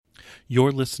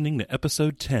You're listening to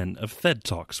episode 10 of Thed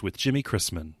Talks with Jimmy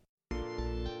Chrisman.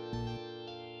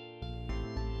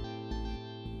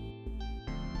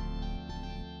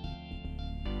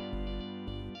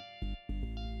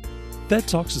 Thed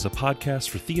Talks is a podcast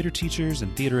for theater teachers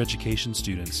and theater education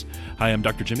students. Hi, I'm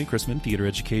Dr. Jimmy Chrisman, theater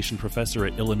education professor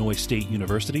at Illinois State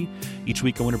University. Each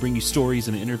week I want to bring you stories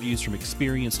and interviews from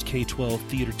experienced K-12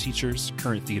 theater teachers,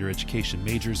 current theater education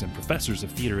majors, and professors of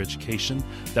theater education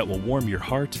that will warm your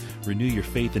heart, renew your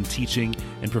faith in teaching,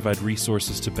 and provide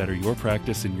resources to better your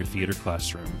practice in your theater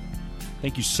classroom.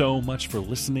 Thank you so much for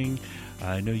listening.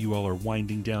 I know you all are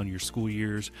winding down your school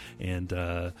years, and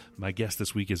my guest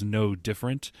this week is no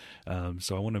different.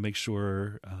 So I want to make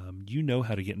sure you know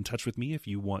how to get in touch with me if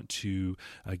you want to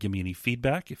give me any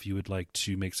feedback, if you would like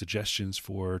to make suggestions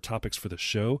for topics for the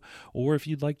show, or if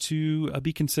you'd like to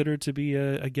be considered to be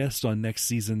a guest on next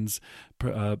season's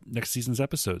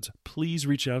episodes. Please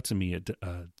reach out to me at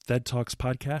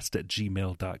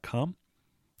thedtalkspodcast@gmail.com.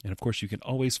 And of course, you can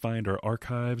always find our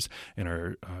archives and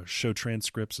our show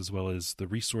transcripts, as well as the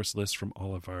resource list from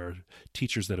all of our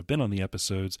teachers that have been on the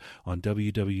episodes on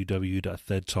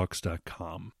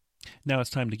www.thedtalks.com. Now it's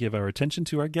time to give our attention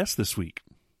to our guest this week.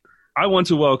 I want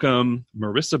to welcome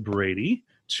Marissa Brady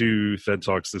to Thed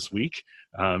Talks this week.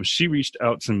 She reached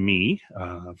out to me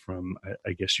from,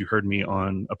 I guess you heard me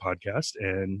on a podcast,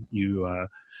 and you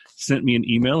sent me an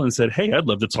email and said, hey, I'd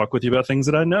love to talk with you about things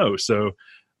that I know. So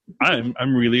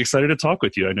I'm really excited to talk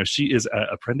with you. I know she is at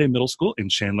Aprende Middle School in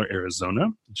Chandler, Arizona.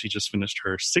 She just finished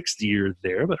her 6th year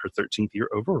there, but her 13th year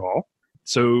overall.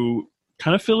 So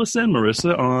kind of fill us in,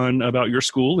 Marissa, on about your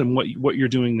school and what you're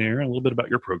doing there, and a little bit about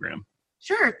your program.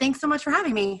 Sure. Thanks so much for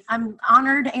having me. I'm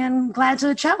honored and glad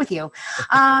to chat with you.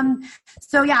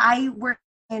 I work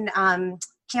in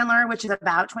Chandler, which is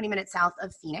about 20 minutes south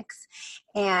of Phoenix.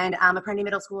 And Aprende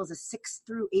Middle School is a 6th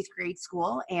through 8th grade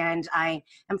school. And I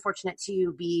am fortunate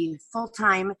to be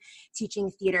full-time teaching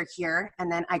theater here.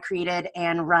 And then I created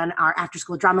and run our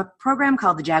after-school drama program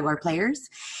called the Jaguar Players.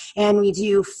 And we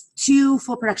do 2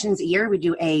 full productions a year. We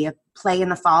do a play in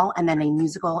the fall and then a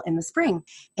musical in the spring.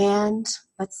 And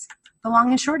that's the long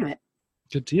and short of it.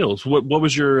 Good deal. So what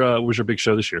was your big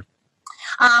show this year?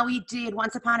 We did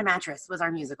Once Upon a Mattress was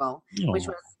our musical, which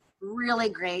was really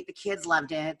great. The kids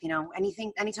loved it. You know,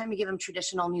 anytime you give them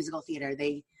traditional musical theater,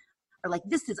 they are like,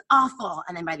 this is awful.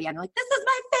 And then by the end, they're like, this is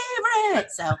my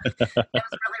favorite. So it was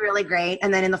really, really great.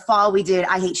 And then in the fall, we did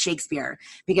I Hate Shakespeare,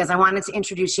 because I wanted to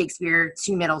introduce Shakespeare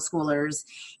to middle schoolers.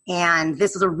 And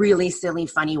this was a really silly,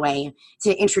 funny way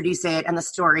to introduce it and the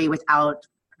story without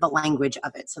the language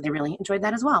of it. So they really enjoyed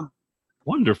that as well.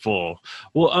 Wonderful.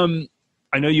 Well,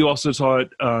 I know you also taught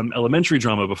elementary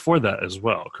drama before that as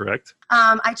well, correct?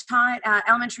 I taught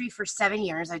elementary for 7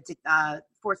 years. I did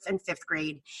 4th and 5th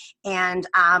grade. And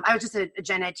I was just a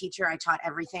gen ed teacher. I taught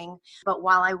everything. But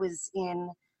while I was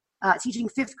in teaching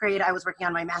 5th grade, I was working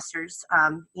on my master's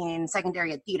in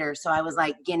secondary ed theater. So I was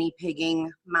like guinea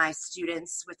pigging my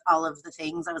students with all of the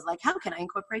things. I was like, how can I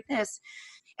incorporate this?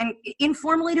 And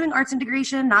informally doing arts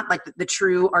integration, not like the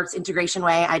true arts integration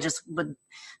way. I just would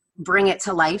bring it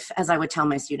to life, as I would tell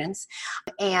my students.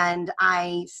 And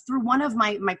through one of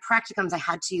my practicums, I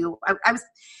was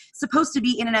supposed to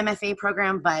be in an MFA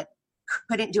program, but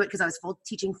couldn't do it because I was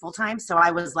teaching full-time. So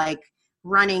I was like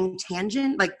running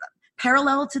tangent, like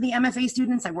parallel to the MFA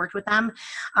students. I worked with them,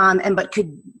 but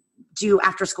could do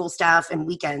after school stuff and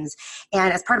weekends.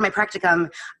 And as part of my practicum,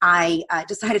 I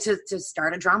decided to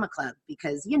start a drama club,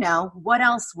 because, you know, what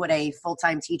else would a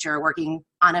full-time teacher working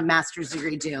on a master's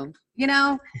degree do, you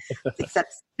know,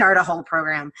 except start a whole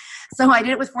program. So I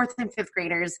did it with 4th and 5th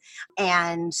graders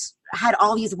and had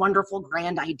all these wonderful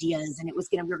grand ideas. And we were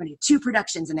going to do 2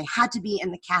 productions, and they had to be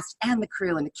in the cast and the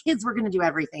crew, and the kids were going to do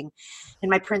everything.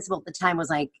 And my principal at the time was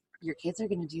like, your kids are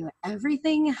going to do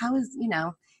everything?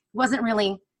 Wasn't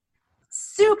really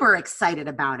super excited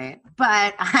about it,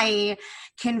 but I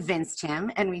convinced him,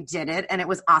 and we did it, and it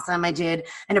was awesome. I did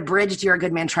an abridged You're a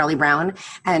Good Man, Charlie Brown,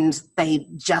 and they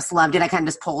just loved it. I kind of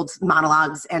just pulled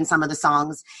monologues and some of the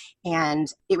songs,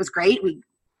 and it was great.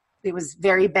 It was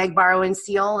very beg, borrow, and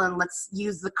steal, and let's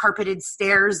use the carpeted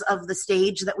stairs of the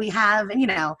stage that we have, and,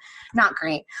 not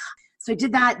great. So I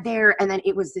did that there, and then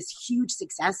it was this huge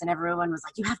success, and everyone was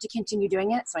like, you have to continue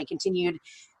doing it. So I continued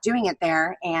doing it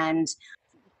there, and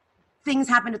things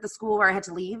happened at the school where I had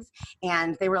to leave,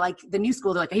 and they were like, the new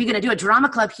school, they're like, are you going to do a drama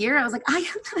club here? I was like, I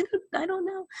don't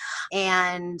know.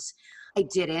 And I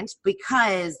didn't,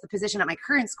 because the position at my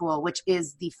current school, which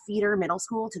is the feeder middle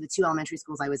school to the 2 elementary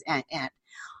schools I was at,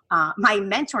 my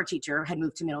mentor teacher had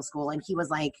moved to middle school, and he was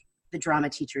like, the drama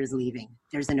teacher is leaving.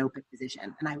 There's an open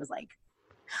position. And I was like,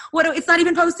 It's not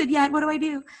even posted yet. What do I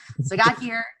do? So I got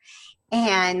here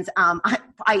and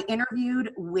I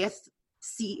interviewed with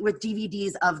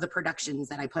DVDs of the productions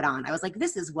that I put on. I was like,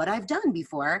 this is what I've done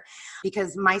before,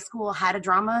 because my school had a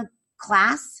drama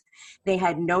class. They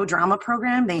had no drama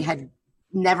program. They had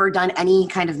never done any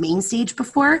kind of main stage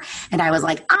before. And I was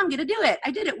like, I'm going to do it.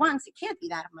 I did it once. It can't be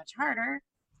that much harder.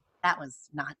 That was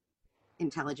not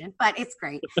intelligent, but it's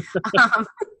great.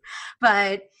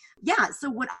 But yeah, so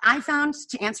what I found,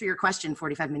 to answer your question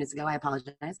 45 minutes ago, I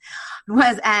apologize,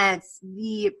 was at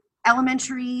the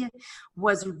elementary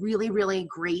was really, really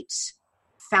great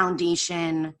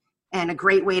foundation and a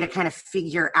great way to kind of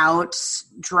figure out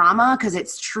drama, because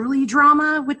it's truly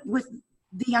drama with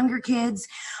the younger kids,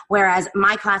 whereas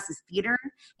my class is theater,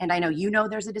 and I know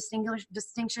there's a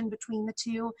distinction between the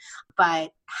two,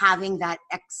 but having that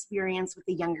experience with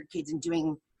the younger kids and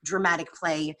doing dramatic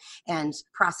play and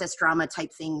process drama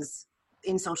type things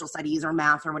in social studies or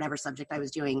math or whatever subject I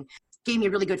was doing gave me a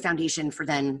really good foundation for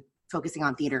then focusing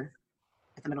on theater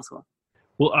at the middle school.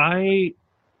 Well, I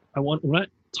want to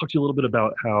talk to you a little bit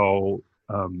about how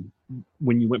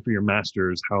when you went for your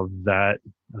master's, how that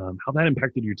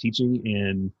impacted your teaching.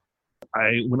 And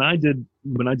when I did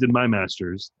my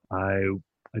master's, I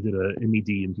did a MED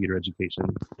in theater education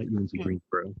at UNC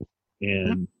Greensboro,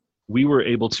 and we were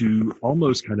able to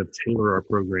almost kind of tailor our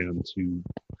program to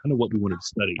kind of what we wanted to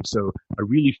study. So I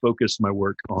really focused my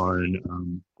work on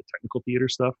the technical theater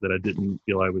stuff that I didn't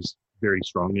feel I was very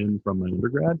strong in from my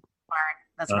undergrad. Smart.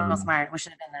 That's real smart. We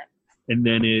should have done that. And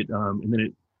then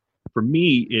it for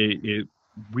me, it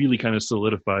really kind of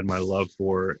solidified my love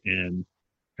for and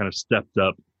kind of stepped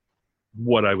up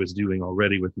what I was doing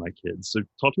already with my kids. So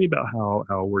talk to me about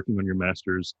how working on your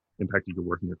master's impacted your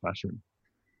work in your classroom.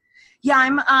 Yeah,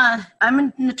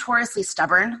 I'm notoriously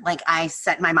stubborn. Like, I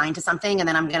set my mind to something and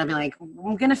then I'm going to be like,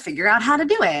 I'm going to figure out how to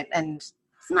do it. And it's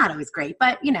not always great,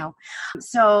 but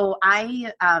so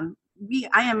I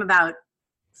am about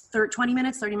 30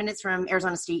 minutes from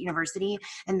Arizona State University,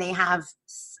 and they have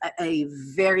a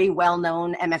very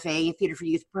well-known MFA Theater for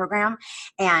Youth program.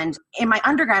 And in my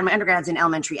undergrad's in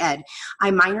elementary ed, I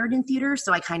minored in theater.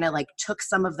 So I kind of like took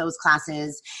some of those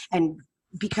classes, and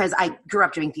because I grew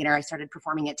up doing theater, I started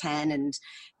performing at 10 and,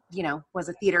 was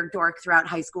a theater dork throughout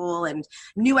high school and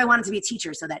knew I wanted to be a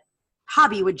teacher so that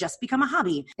hobby would just become a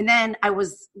hobby. And then I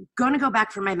was going to go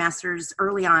back for my master's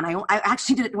early on. I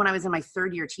actually did it when I was in my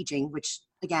third year teaching, which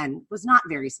again was not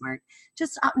very smart,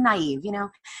 just naive,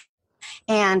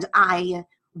 And I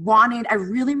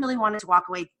really, really wanted to walk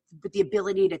away with the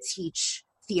ability to teach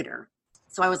theater.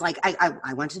 So I was like,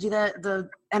 I wanted to do the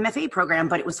MFA program,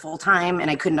 but it was full time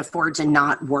and I couldn't afford to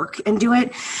not work and do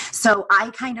it. So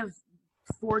I kind of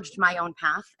forged my own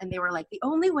path, and they were like, the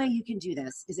only way you can do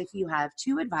this is if you have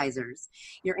two advisors.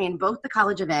 You're in both the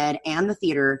College of Ed and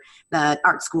the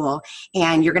art school,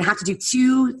 and you're going to have to do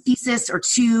 2 thesis or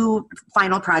 2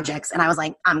 final projects. And I was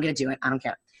like, I'm going to do it. I don't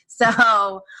care.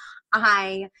 So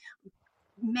I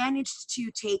managed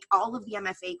to take all of the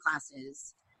MFA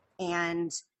classes, and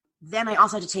then I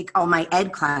also had to take all my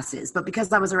ed classes, but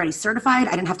because I was already certified,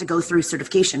 I didn't have to go through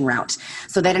certification route.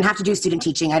 So they didn't have to do student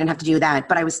teaching. I didn't have to do that,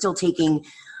 but I was still taking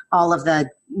all of the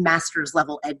master's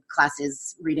level ed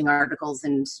classes, reading articles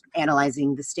and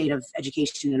analyzing the state of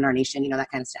education in our nation,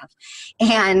 that kind of stuff.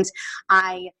 And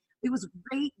it was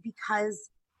great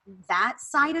because that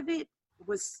side of it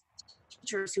was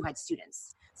teachers who had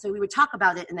students. So we would talk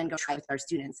about it and then go try it with our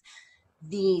students.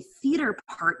 The theater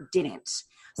part didn't.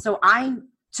 So I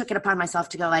took it upon myself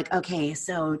to go like, okay,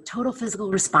 so total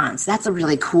physical response, that's a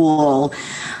really cool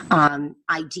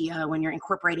idea when you're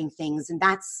incorporating things. And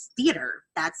that's theater.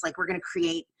 That's like, we're going to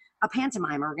create a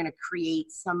pantomime, or we're going to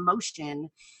create some motion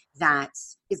that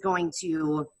is going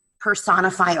to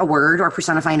personify a word or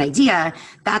personify an idea.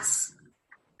 That's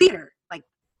theater, like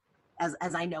as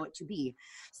I know it to be.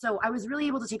 So I was really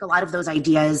able to take a lot of those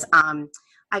ideas.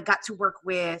 I got to work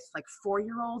with like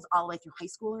 4-year-olds all the way through high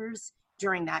schoolers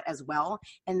during that as well.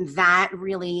 And that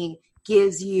really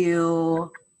makes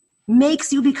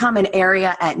you become an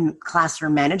area at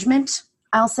classroom management,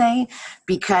 I'll say,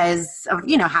 because of,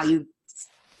 how you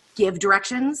give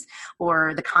directions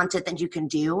or the content that you can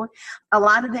do. A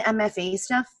lot of the MFA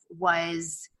stuff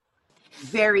was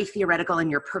very theoretical in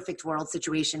your perfect world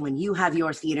situation when you have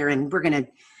your theater and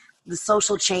the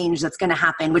social change that's going to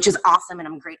happen, which is awesome. And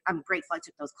I'm grateful I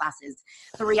took those classes.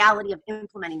 The reality of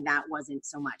implementing that wasn't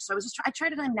so much. So I tried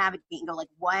to navigate and go like,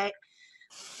 what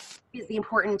is the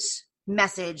important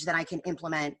message that I can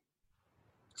implement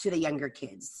to the younger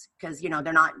kids? Because,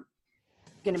 they're not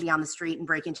going to be on the street and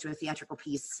break into a theatrical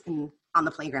piece on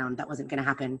the playground. That wasn't going to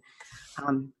happen.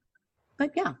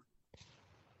 But yeah.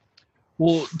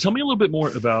 Well, tell me a little bit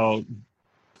more about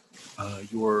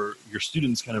your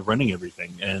students kind of running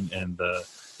everything and the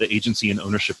agency and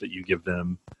ownership that you give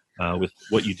them with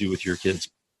what you do with your kids.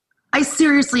 I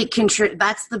seriously contribute.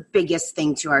 That's the biggest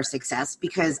thing to our success,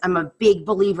 because I'm a big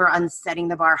believer on setting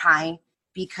the bar high,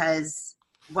 because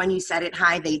when you set it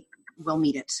high, they will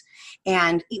meet it.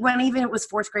 And when even it was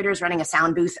fourth graders running a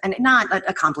sound booth, and not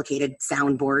a complicated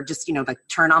soundboard, just, like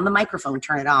turn on the microphone,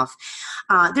 turn it off.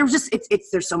 There was just,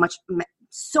 there's so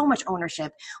much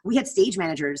ownership. We had stage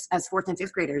managers as fourth and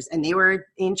fifth graders, and they were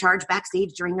in charge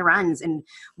backstage during the runs. And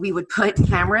we would put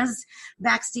cameras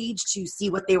backstage to see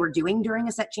what they were doing during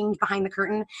a set change behind the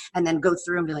curtain, and then go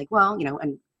through and be like, well,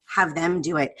 and have them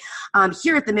do it.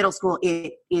 Here at the middle school,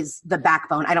 it is the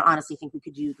backbone. I don't honestly think we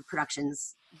could do the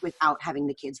productions without having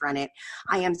the kids run it.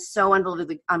 I am so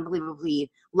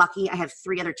unbelievably lucky. I have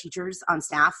 3 other teachers on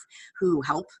staff who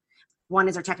help. One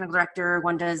is our technical director.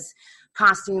 One does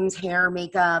costumes, hair,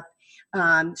 makeup.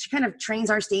 She kind of trains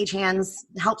our stagehands,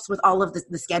 helps with all of the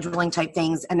scheduling type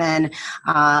things. And then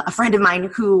a friend of mine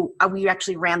who we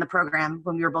actually ran the program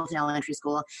when we were both in elementary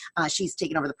school. She's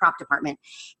taken over the prop department.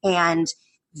 And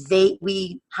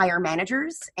we hire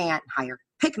managers and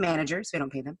pick managers, we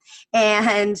don't pay them,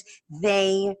 and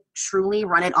they truly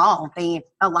run it all.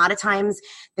 A lot of times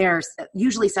there's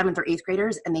usually 7th or 8th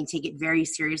graders, and they take it very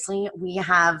seriously. We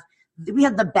have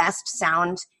the best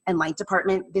sound and light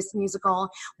department this musical,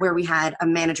 where we had a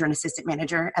manager and assistant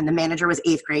manager, and the manager was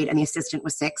 8th grade and the assistant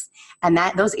was 6th. And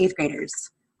those 8th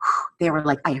graders, they were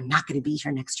like, I am not going to be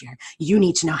here next year. You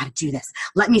need to know how to do this.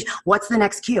 What's the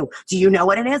next cue? Do you know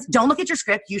what it is? Don't look at your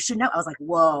script. You should know. I was like,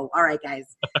 whoa, all right, guys.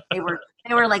 They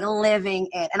were like living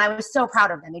it. And I was so proud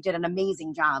of them. They did an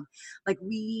amazing job. Like,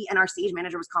 and our stage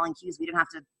manager was calling cues. We didn't have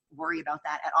to worry about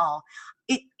that at all.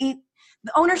 The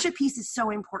ownership piece is so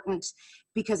important,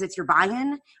 because it's your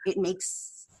buy-in. It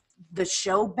makes the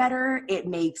show better. It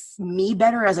makes me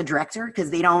better as a director,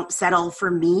 because they don't settle for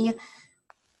me,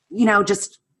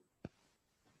 just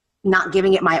not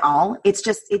giving it my all. It's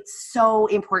so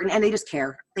important, and they just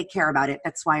care. They care about it.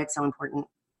 That's why it's so important.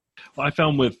 Well, I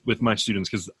found with my students,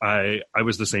 because I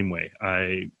was the same way.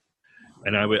 I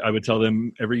would tell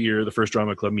them every year, the first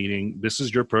drama club meeting, this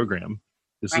is your program.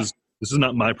 This is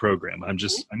not my program.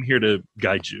 I'm here to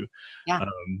guide you. Yeah.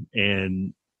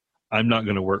 And I'm not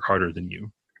going to work harder than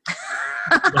you.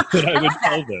 That's what I would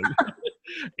tell them.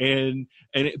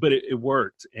 But it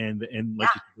worked. And like,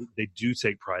 yeah, they do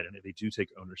take pride in it. They do take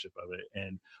ownership of it.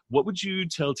 And what would you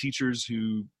tell teachers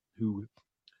who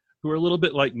are a little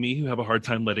bit like me, who have a hard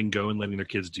time letting go and letting their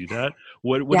kids do that?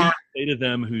 What do you say to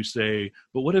them who say,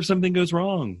 but what if something goes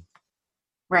wrong?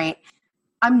 Right.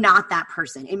 I'm not that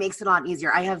person. It makes it a lot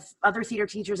easier. I have other theater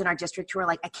teachers in our district who are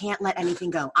like, I can't let anything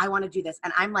go. I want to do this.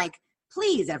 And I'm like,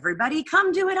 please, everybody,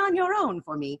 come do it on your own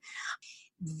for me.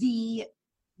 The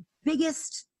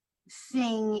biggest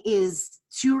thing is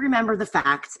to remember the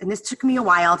fact, and this took me a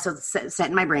while to set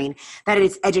in my brain, that it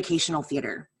is educational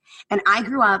theater. And I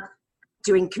grew up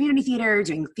doing community theater,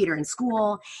 doing theater in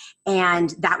school,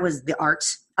 and that was the art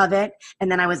of it.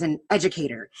 And then I was an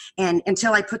educator. And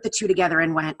until I put the two together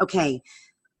and went, okay,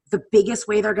 the biggest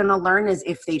way they're going to learn is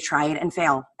if they try it and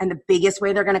fail. And the biggest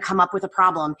way they're going to come up with a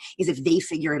problem is if they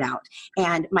figure it out.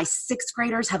 And my 6th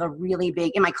graders have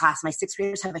in my class, my 6th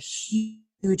graders have a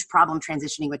huge problem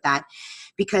transitioning with that,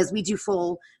 because we do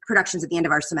full productions at the end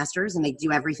of our semesters, and they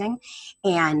do everything.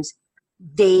 And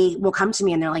they will come to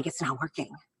me and they're like, it's not working.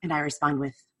 And I respond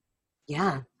with,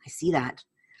 yeah, I see that.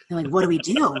 They're like, what do we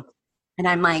do? And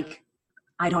I'm like,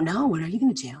 I don't know. What are you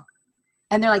going to do?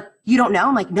 And they're like, you don't know?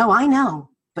 I'm like, no, I know,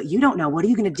 but you don't know. What are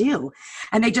you going to do?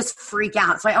 And they just freak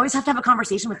out. So I always have to have a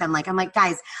conversation with them. I'm like,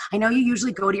 guys, I know you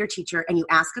usually go to your teacher and you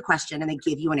ask a question and they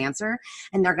give you an answer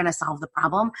and they're going to solve the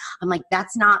problem. I'm like,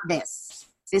 that's not this.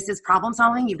 This is problem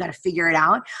solving. You've got to figure it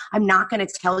out. I'm not going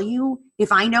to tell you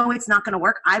if I know it's not going to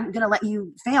work. I'm going to let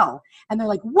you fail. And they're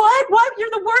like, what? You're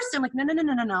the worst. I'm like,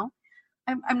 no.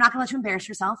 I'm not going to let you embarrass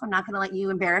yourself. I'm not going to let you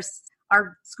embarrass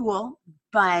our school.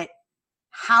 But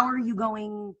how are you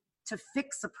going to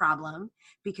fix a problem?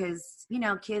 Because,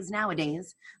 kids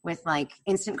nowadays with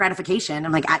instant gratification,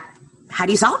 I'm like, how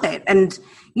do you solve it? And,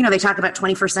 they talk about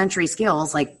 21st century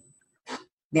skills.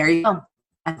 There you go.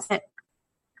 That's it.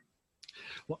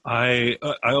 Well, I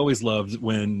always loved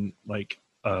when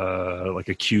a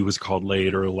cue was called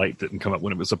late, or a light didn't come up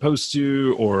when it was supposed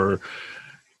to, or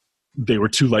they were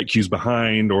 2 light cues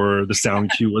behind, or the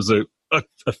sound cue was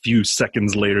a few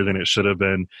seconds later than it should have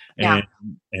been.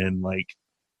 And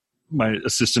my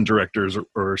assistant directors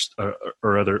or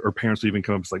parents would even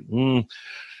come up and like,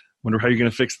 wonder how you're going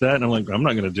to fix that. And I'm like, I'm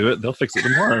not going to do it. They'll fix it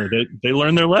tomorrow. They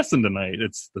learned their lesson tonight.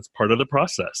 That's part of the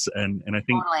process. And I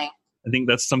think, Totally. I think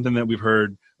that's something that we've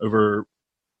heard over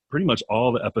pretty much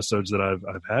all the episodes that I've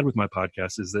had with my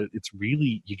podcast, is that it's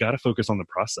really, you got to focus on the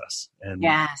process, and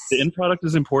Yes. the end product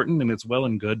is important and it's well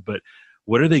and good, but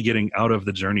what are they getting out of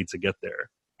the journey to get there?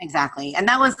 Exactly. And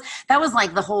that was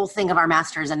like the whole thing of our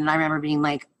masters. And I remember being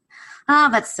like, oh,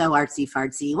 that's so artsy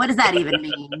fartsy. What does that even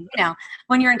mean?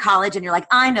 When you're in college and you're like,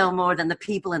 I know more than the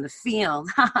people in the field.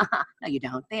 No, you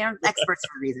don't. They are experts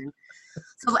for a reason.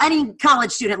 So any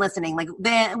college student listening, like,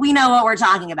 we know what we're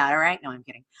talking about. All right. No, I'm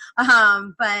kidding.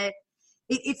 But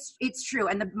it's true.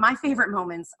 And my favorite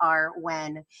moments are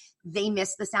when they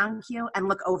miss the sound cue and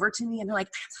look over to me and they're like,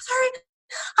 I'm so sorry.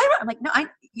 I'm like, no,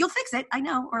 you'll fix it. I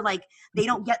know. Or like, they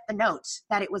don't get the note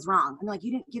that it was wrong. I'm like,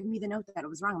 you didn't give me the note that it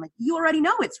was wrong. I'm like, you already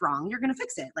know it's wrong. You're going to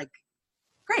fix it. Like,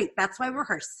 great. That's why we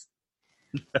rehearse.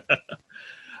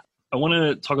 I want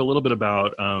to talk a little bit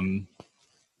about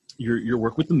your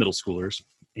work with the middle schoolers,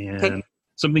 and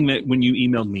something that when you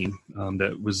emailed me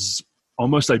that was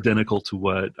almost identical to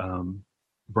what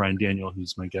Brian Daniel,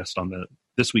 who's my guest on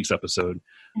this week's episode,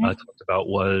 talked about,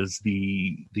 was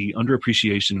the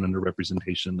underappreciation and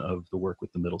underrepresentation of the work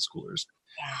with the middle schoolers,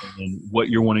 and what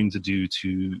you're wanting to do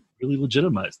to really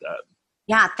legitimize that.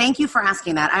 Yeah, thank you for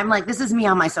asking that. I'm like, this is me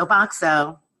on my soapbox,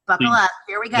 so buckle up.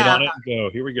 Here we go. Get on it and go.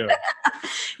 Here we go.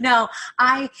 No,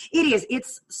 it is.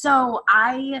 It's so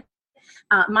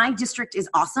my district is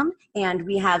awesome, and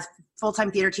we have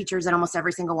full-time theater teachers in almost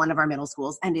every single one of our middle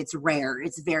schools, and it's rare.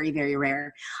 It's very, very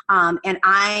rare. And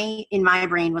I, in my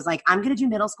brain, was like, I'm going to do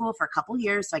middle school for a couple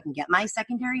years so I can get my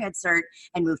secondary ed cert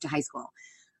and move to high school.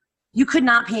 You could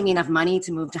not pay me enough money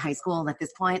to move to high school at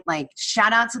this point. Like,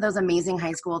 shout out to those amazing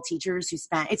high school teachers who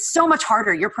it's so much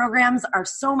harder. Your programs are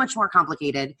so much more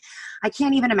complicated. I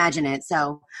can't even imagine it.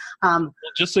 So, well,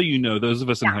 just so you know, those of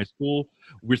us in high school,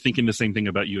 we're thinking the same thing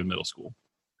about you in middle school.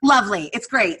 Lovely. It's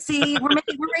great. See, we're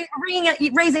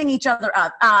raising each other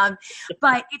up.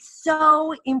 But it's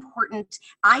so important.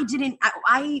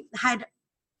 I had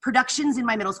productions in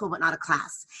my middle school, but not a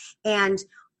class. And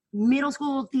middle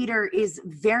school theater is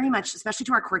very much, especially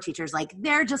to our core teachers, like,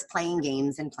 they're just playing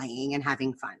games and playing and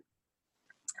having fun.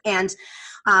 And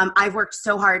I've worked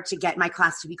so hard to get my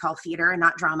class to be called theater and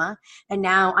not drama. And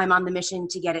now I'm on the mission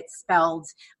to get it spelled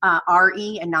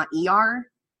R-E and not E-R.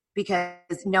 Because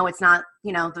no, it's not,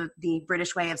 the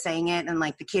British way of saying it. And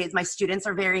like, the kids, my students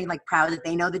are very like proud that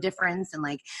they know the difference, and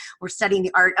like, we're studying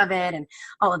the art of it and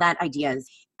all of that ideas.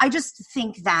 I just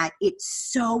think that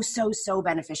it's so, so, so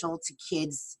beneficial to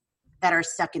kids that are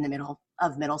stuck in the middle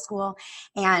of middle school.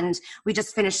 And we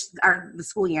just finished the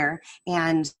school year,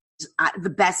 and the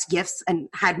best gifts and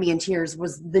had me in tears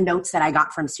was the notes that I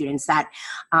got from students. That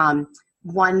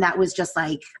one that was just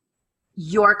like,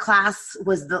 your class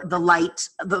was the light,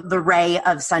 the ray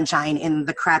of sunshine in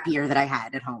the crap year that I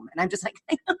had at home. And I'm just like,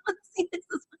 I don't want to see this.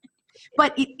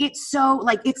 But it's so,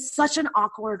 like, it's such an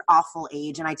awkward, awful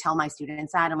age. And I tell my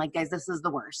students that, I'm like, guys, this is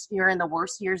the worst. You're in the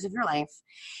worst years of your life.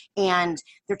 And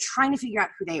they're trying to figure out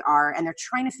who they are, and they're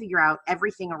trying to figure out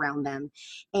everything around them.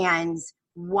 And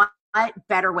what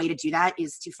better way to do that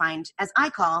is to find, as I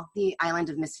call, the island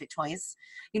of misfit toys.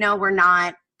 They're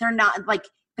not like,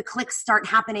 the clicks start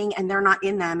happening and they're not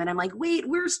in them. And I'm like, wait,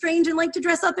 we're strange and like to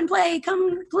dress up and play.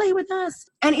 Come play with us.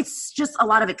 And it's just a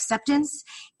lot of acceptance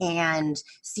and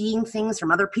seeing things from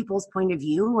other people's point of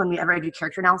view. Whenever I do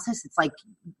character analysis, it's like,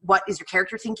 what is your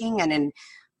character thinking? And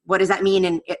what does that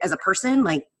mean as a person?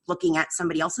 Like, looking at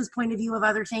somebody else's point of view of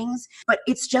other things. But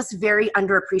it's just very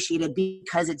underappreciated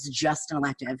because it's just an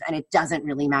elective and it doesn't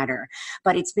really matter.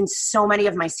 But it's been so many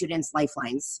of my students'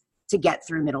 lifelines to get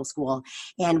through middle school.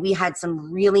 And we had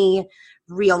some really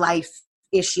real life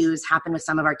issues happen with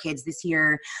some of our kids this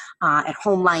year at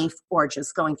home life, or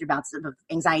just going through bouts of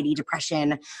anxiety,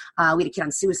 depression. We had a kid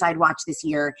on suicide watch this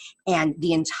year, and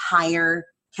the entire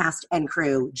cast and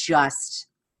crew just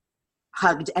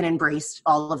hugged and embraced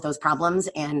all of those problems.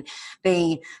 And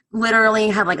they literally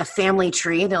have like a family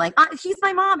tree. They're like, he's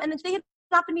my mom. And they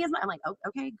adopted me as I'm like, oh,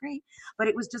 okay, great. But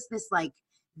it was just this, like,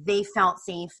 they felt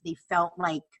safe. They felt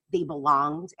like they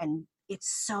belonged. And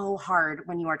it's so hard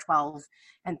when you are 12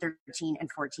 and 13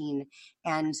 and 14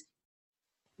 and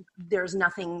there's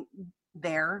nothing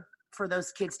there for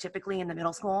those kids typically in the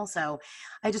middle school. So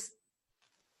I just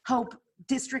hope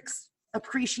districts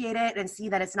appreciate it and see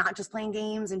that it's not just playing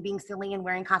games and being silly and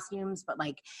wearing costumes, but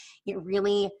like, it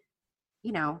really,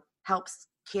 helps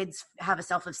kids have a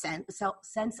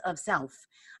sense of self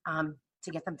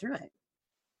to get them through it.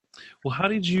 Well, how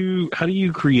do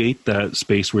you create that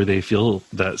space where they feel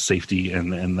that safety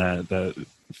and that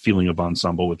feeling of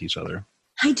ensemble with each other?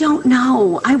 I don't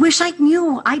know. I wish I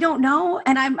knew. I don't know.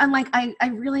 And I'm like, I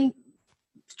really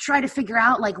try to figure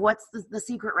out like what's the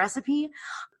secret recipe.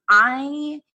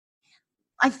 I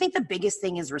think the biggest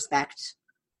thing is respect,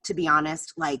 to be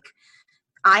honest. Like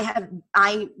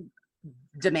I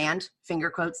demand, finger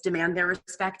quotes, demand their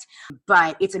respect,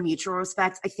 but it's a mutual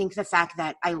respect. I think the fact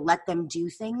that I let them do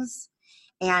things,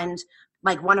 and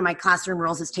like one of my classroom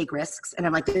rules is take risks. And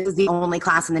I'm like, this is the only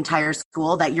class in the entire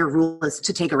school that your rule is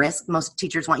to take a risk. Most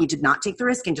teachers want you to not take the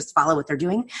risk and just follow what they're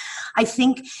doing. I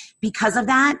think because of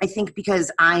that,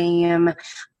 because I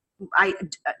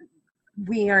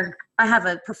have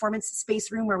a performance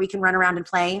space room where we can run around and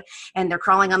play, and they're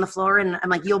crawling on the floor, and I'm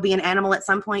like, you'll be an animal at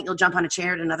some point, you'll jump on a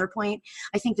chair at another point.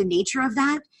 I think the nature of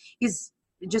that is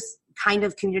just kind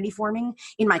of community forming.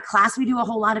 In my class, we do a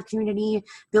whole lot of community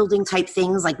building type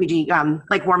things, like we do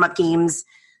like warm-up games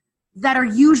that are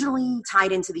usually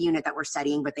tied into the unit that we're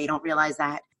studying, but they don't realize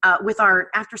that. With our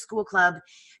after school club,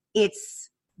 I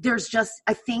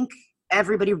think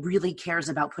everybody really cares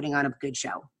about putting on a good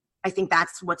show. I think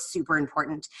that's what's super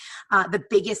important. The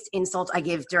biggest insult I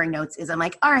give during notes is I'm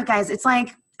like, all right, guys, it's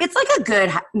like a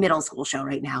good middle school show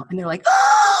right now. And they're like,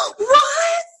 oh, what?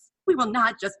 We will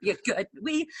not just be a good,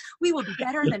 we will be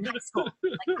better than high school.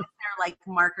 Like that's their like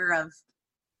marker of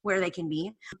where they can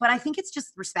be. But I think it's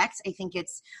just respect. I think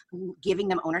it's giving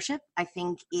them ownership. I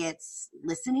think it's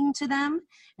listening to them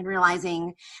and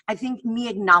realizing, I think me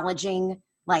acknowledging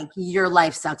like your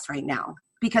life sucks right now.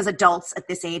 Because adults at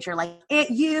this age are like,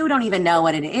 you don't even know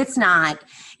what it is. It's not.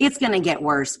 It's going to get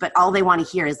worse. But all they want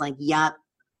to hear is like, yup,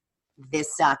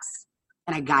 this sucks.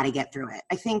 And I got to get through it.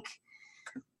 I think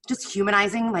just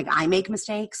humanizing, like I make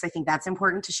mistakes. I think that's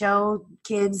important to show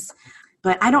kids.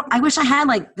 But I wish I had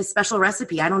like the special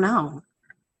recipe. I don't know.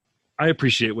 I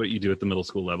appreciate what you do at the middle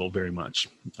school level very much.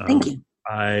 Thank you.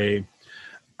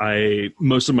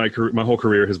 Most of my whole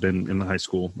career has been in the high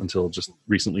school until just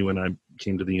recently when I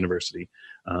came to the university.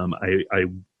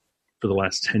 For the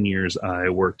last 10 years, I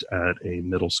worked at a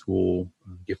middle school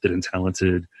gifted and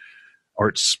talented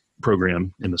arts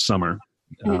program in the summer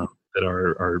that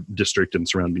our district and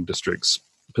surrounding districts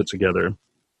put together.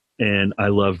 And I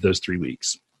love those 3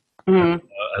 weeks. Mm-hmm.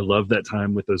 I love that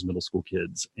time with those middle school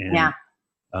kids. And, yeah.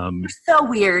 They're so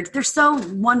weird. They're so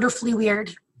wonderfully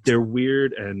weird. They're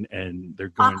weird and they're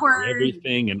going through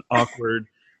everything and awkward.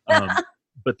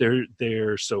 But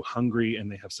they're so hungry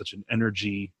and they have such an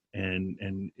energy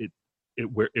and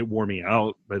it wore me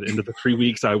out. By the end of the 3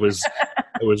 weeks, I was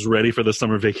ready for the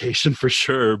summer vacation for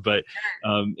sure. But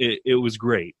it was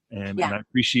great, and I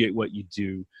appreciate what you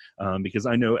do because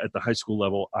I know at the high school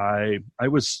level, I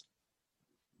was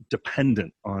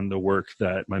dependent on the work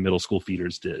that my middle school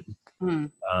feeders did.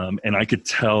 And I could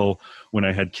tell when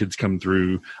I had kids come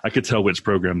through, I could tell which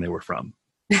program they were from.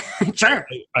 Sure.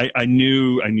 I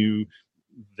knew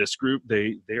this group,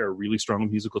 they are really strong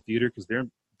in musical theater because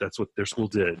that's what their school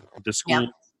did. This school,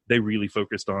 they really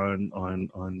focused on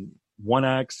one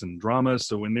acts and dramas.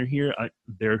 So when they're here,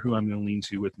 they're who I'm going to lean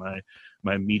to with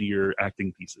my meteor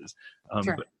acting pieces.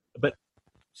 Sure. But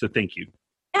so thank you.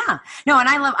 Yeah, no, and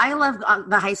I love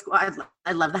the high school.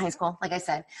 I love the high school, like I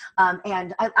said.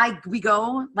 And we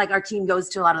go, like our team goes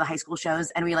to a lot of the high school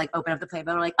shows, and we like open up the playbook.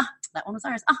 We're like, oh, that one was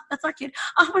ours. Oh, that's our kid.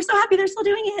 Oh, we're so happy they're still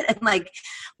doing it. And like,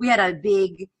 we had a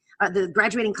big, the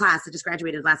graduating class that just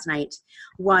graduated last night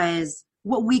was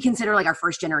what we consider like our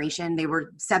first generation. They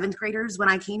were 7th graders when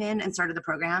I came in and started the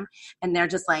program, and they're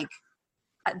just like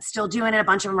still doing it. A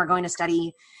bunch of them are going to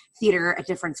study theater at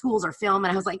different schools or film.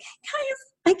 And I was like,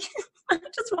 guys, I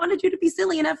just wanted you to be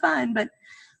silly and have fun, but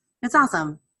it's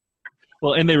awesome.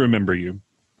 Well, and they remember you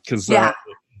because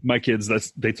my kids,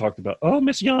 they talked about, oh,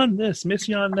 Miss Yan this, Miss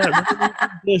Yan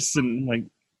that, this, and like,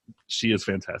 she is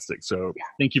fantastic. So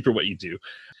thank you for what you do.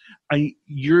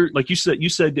 You're like you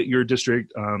said that your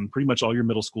district, pretty much all your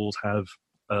middle schools have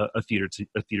a theater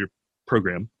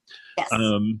program. Yes.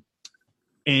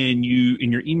 And you,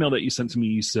 in your email that you sent to me,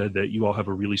 you said that you all have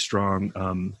a really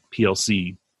strong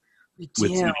PLC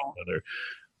with each other.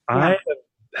 Yeah. I have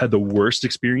had the worst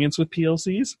experience with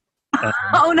PLCs.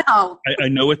 Oh no! I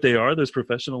know what they are, those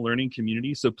professional learning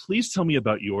communities. So please tell me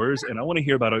about yours, and I want to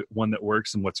hear about one that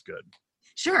works and what's good.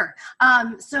 Sure.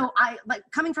 So I like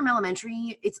coming from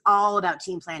elementary, it's all about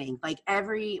team planning. Like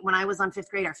when I was on 5th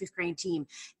grade, our 5th grade team,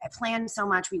 I planned so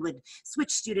much. We would switch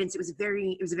students. It was a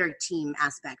very team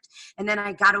aspect. And then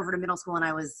I got over to middle school and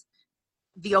I was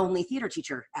the only theater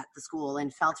teacher at the school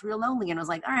and felt real lonely. And I was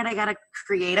like, all right, I got to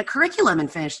create a curriculum and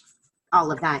finish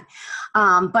all of that.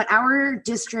 But our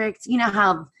district, you know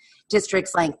how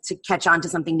districts like to catch on to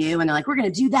something new and they're like, we're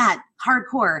going to do that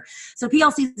hardcore. So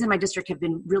PLCs in my district have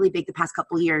been really big the past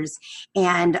couple of years.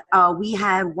 And we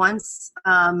had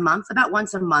about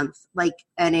once a month, like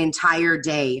an entire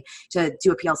day to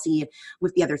do a PLC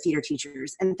with the other theater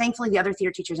teachers. And thankfully, the other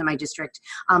theater teachers in my district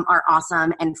are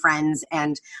awesome and friends.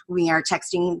 And we are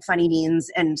texting funny memes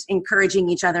and encouraging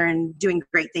each other and doing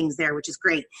great things there, which is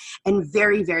great and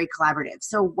very, very collaborative.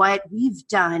 So what we've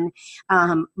done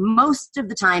most of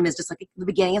the time is just like the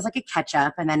beginning is like a catch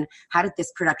up, and then how did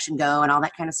this production go and all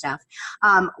that kind of stuff.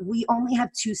 We only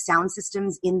have 2 sound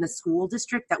systems in the school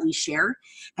district that we share,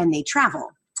 and they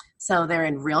travel. So they're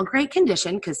in real great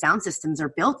condition because sound systems are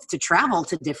built to travel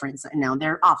to different, no,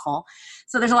 they're awful.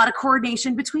 So there's a lot of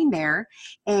coordination between there.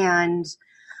 And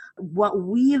what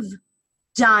we've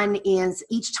done is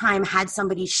each time had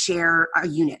somebody share a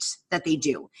unit that they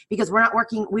do, because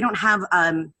we don't have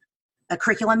a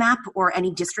curriculum map or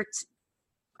any district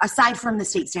aside from the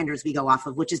state standards we go off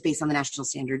of, which is based on the national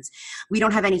standards. We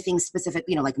don't have anything specific,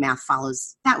 like math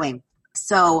follows that way.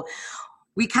 So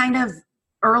we kind of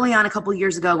early on a couple of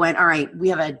years ago went, all right, we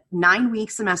have a 18-week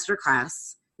semester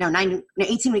class.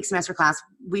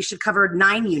 We should cover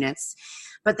 9 units,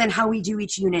 but then how we do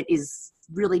each unit is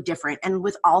really different. And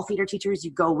with all theater teachers,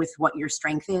 you go with what your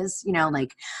strength is,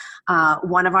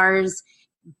 one of ours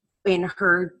in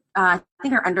her, I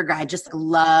think her undergrad just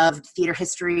loved theater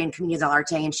history and commedia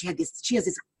dell'arte. And she has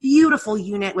this beautiful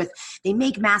unit they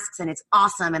make masks and it's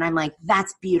awesome. And I'm like,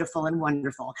 that's beautiful and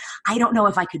wonderful. I don't know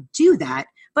if I could do that,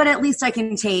 but at least I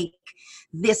can take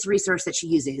this resource that she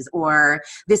uses or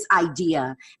this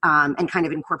idea and kind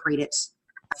of incorporate it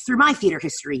through my theater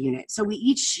history unit. So we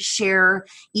each share,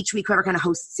 each week, whoever kind of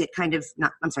hosts it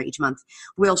each month,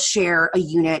 we'll share a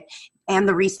unit and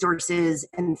the resources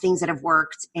and things that have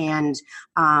worked. And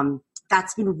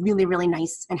that's been really, really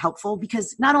nice and helpful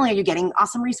because not only are you getting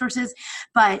awesome resources,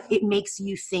 but it makes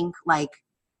you think like,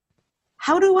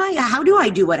 how do I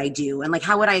do what I do? And like,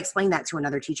 how would I explain that to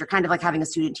another teacher? Kind of like having a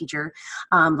student teacher,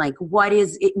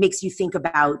 it makes you think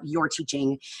about your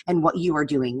teaching and what you are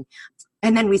doing.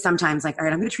 And then we sometimes all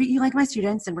right, I'm going to treat you like my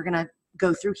students and we're going to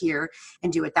go through here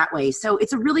and do it that way. So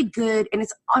it's a really good, and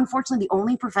it's unfortunately the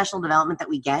only professional development that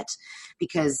we get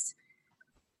because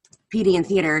PD and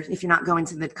theater, if you're not going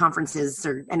to the conferences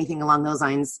or anything along those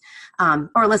lines,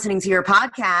 or listening to your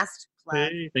podcast.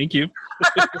 Hey, thank you.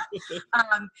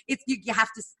 You have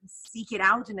to seek it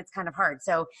out and it's kind of hard.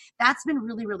 So that's been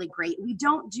really, really great.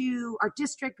 Our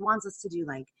district wants us to do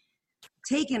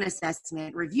take an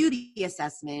assessment, review the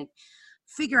assessment,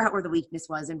 figure out where the weakness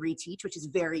was and reteach, which is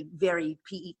very, very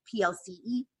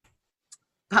PLCE.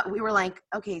 But we were like,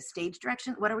 okay, stage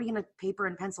direction, what are we going to paper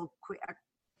and pencil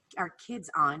our kids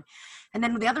on? And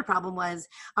then the other problem was,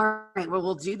 all right, well,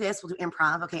 we'll do this. We'll do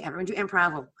improv. Okay, everyone do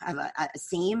improv. We'll have a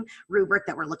same rubric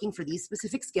that we're looking for these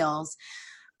specific skills.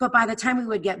 But by the time we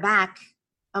would get back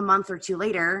a month or 2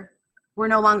 later, we're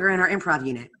no longer in our improv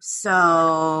unit.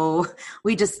 So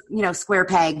we just, square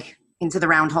peg into the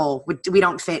round hole. We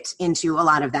don't fit into a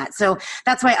lot of that. So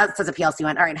that's why us as a PLC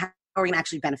went, all right, how are we going to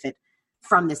actually benefit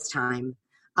from this time?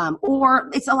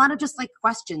 Or it's a lot of just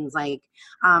questions.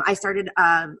 I started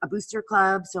a booster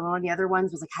club. So one of the other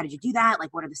ones was how did you do that?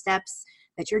 What are the steps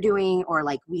that you're doing? Or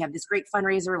we have this great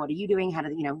fundraiser. What are you doing? How to,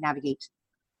 navigate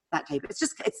that type. It's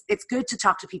just, it's good to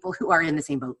talk to people who are in the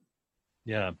same boat.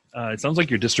 Yeah. It sounds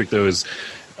like your district, though, is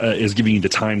giving you the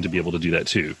time to be able to do that,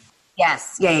 too.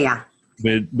 Yes. Yeah.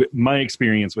 But my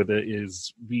experience with it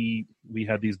is we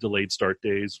had these delayed start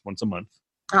days once a month.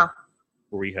 Oh.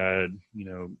 Where we had,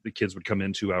 the kids would come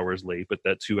in 2 hours late, but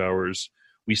that 2 hours,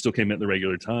 we still came in at the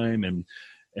regular time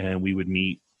and we would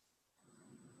meet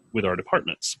with our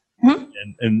departments. Mm-hmm.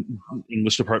 And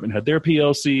English department had their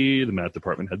PLC, the math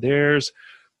department had theirs.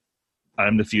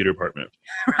 I'm the theater department.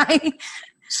 Right.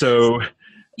 So,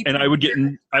 and I would get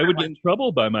in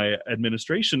trouble by my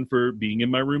administration for being in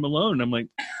my room alone. I'm like,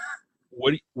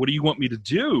 what do you want me to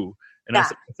do? And I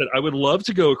said, I would love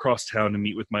to go across town and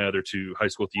meet with my other 2 high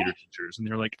school theater teachers. And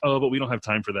they're like, oh, but we don't have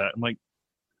time for that. I'm like,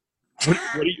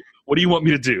 what do you want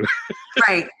me to do?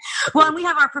 Right. Well, and we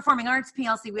have our performing arts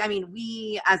PLC.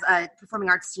 We as a performing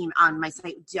arts team on my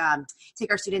site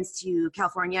take our students to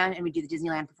California and we do the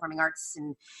Disneyland Performing Arts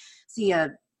and see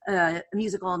a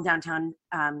musical in downtown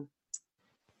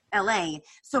LA.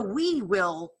 So we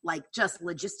will just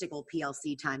logistical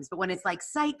PLC times, but when it's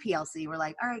site PLC, we're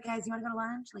like, all right, guys, you want to go to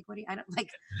lunch? I don't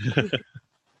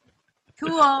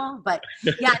cool. But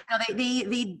yeah, no,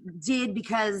 they did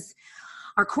because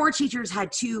our core teachers had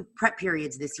 2 prep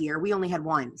periods this year. We only had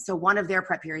 1. So one of their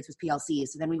prep periods was PLC.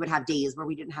 So then we would have days where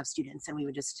we didn't have students and we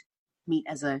would just meet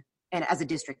as a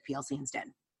district PLC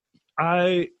instead.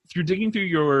 Through digging through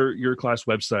your class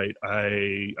website,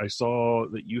 I saw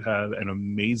that you have an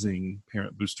amazing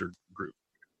parent booster group.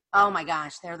 Oh my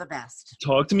gosh, they're the best.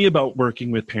 Talk to me about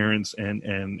working with parents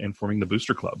and forming the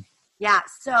booster club. Yeah.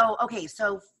 So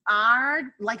our,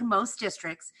 like most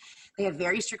districts, they have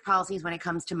very strict policies when it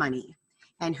comes to money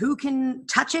and who can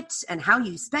touch it and how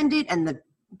you spend it and the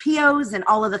POs and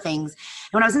all of the things.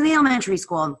 And when I was in the elementary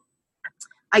school,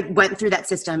 I went through that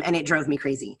system and it drove me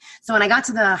crazy. So when I got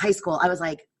to the high school, I was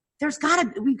like,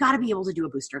 we've got to be able to do a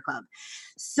booster club.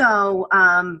 So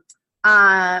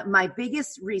my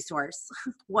biggest resource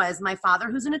was my father,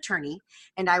 who's an attorney.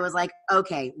 And I was like,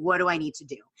 okay, what do I need to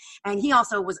do? And he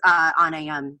also was on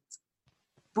a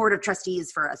board of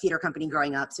trustees for a theater company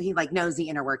growing up. So he like knows the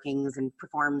inner workings and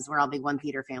performs. We're all big one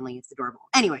theater family. It's adorable.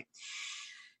 Anyway,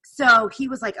 so he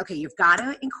was like, okay, you've got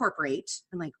to incorporate.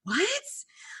 I'm like, what?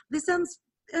 This sounds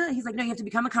he's like, no, you have to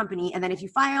become a company. And then if you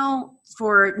file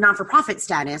for non-for-profit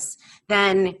status,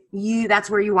 then that's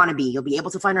where you want to be. You'll be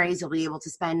able to fundraise. You'll be able to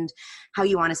spend how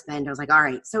you want to spend. I was like, all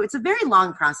right. So it's a very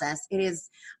long process. It is,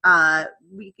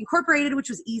 we incorporated, which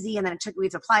was easy. And then we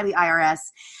had to apply to the IRS.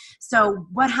 So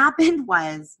what happened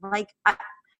was like,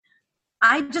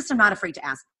 I just am not afraid to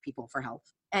ask people for help.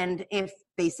 And if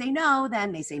they say no,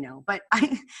 then they say no. But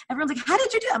everyone's like, how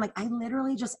did you do that? I'm like, I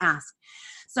literally just asked.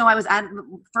 So I was at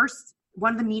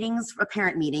one of the meetings, a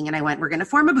parent meeting, and I went, we're going to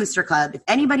form a booster club. If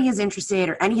anybody is interested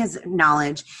or any has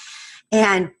knowledge.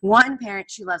 And one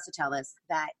parent, she loves to tell us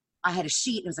that I had a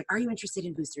sheet and it was like, are you interested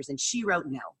in boosters? And she wrote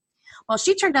no. Well,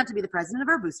 she turned out to be the president of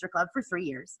our booster club for 3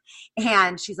 years.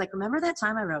 And she's like, remember that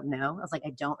time I wrote no? I was like,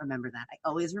 I don't remember that. I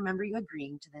always remember you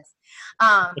agreeing to this.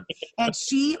 And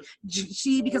she,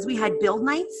 because we had build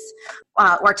nights,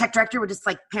 our tech director would just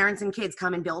like parents and kids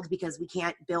come and build because we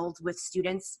can't build with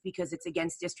students because it's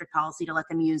against district policy to let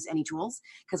them use any tools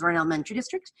because we're an elementary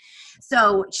district.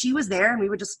 So she was there and we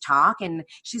would just talk. And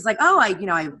she's like, oh, I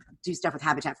do stuff with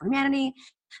Habitat for Humanity.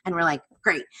 And we're like,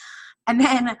 great. And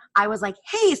then I was like,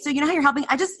 hey, so you know how you're helping?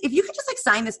 If you could just like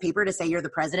sign this paper to say you're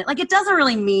the president, like it doesn't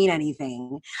really mean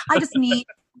anything. I just need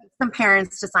some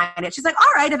parents to sign it. She's like,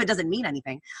 all right, if it doesn't mean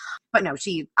anything. But no,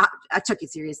 I took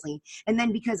it seriously. And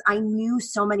then because I knew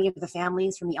so many of the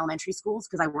families from the elementary schools,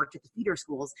 because I worked at the feeder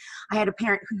schools, I had a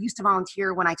parent who used to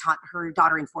volunteer when I taught her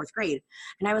daughter in 4th grade.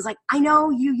 And I was like, I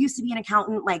know you used to be an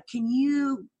accountant. Like, can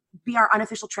you be our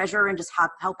unofficial treasurer and just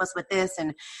help us with this?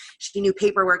 And she knew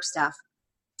paperwork stuff.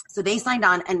 So they signed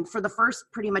on, and for the first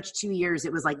pretty much 2 years,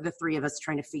 it was like the 3 of us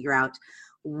trying to figure out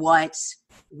what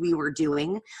we were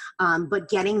doing. But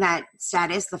getting that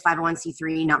status, the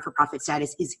 501c3 not-for-profit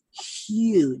status, is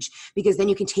huge because then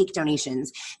you can take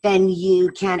donations. Then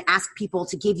you can ask people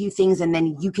to give you things, and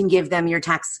then you can give them your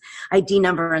tax ID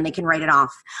number, and they can write it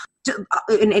off.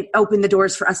 And it opened the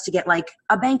doors for us to get like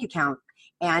a bank account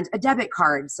and a debit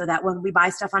card so that when we buy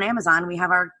stuff on Amazon, we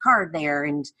have our card there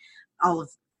and all of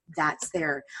that's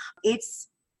there. It's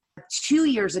 2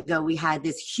 years ago, we had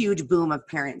this huge boom of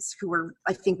parents who were,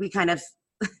 I think we kind of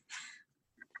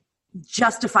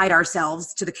justified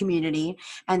ourselves to the community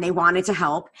and they wanted to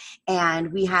help.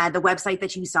 And we had the website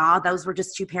that you saw. Those were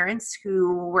just 2 parents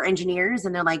who were engineers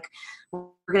and they're like, we're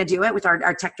going to do it with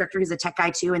our tech director, who's a tech guy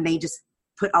too. And they just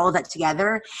put all of that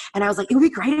together. And I was like, it would be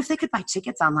great if they could buy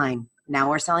tickets online. Now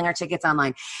we're selling our tickets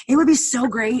online. It would be so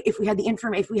great if we had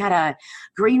if we had a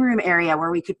green room area where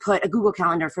we could put a Google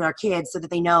Calendar for our kids so that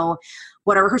they know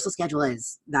what our rehearsal schedule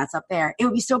is. That's up there. It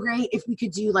would be so great if we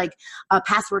could do like a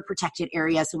password protected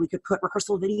area so we could put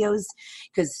rehearsal videos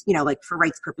because, like for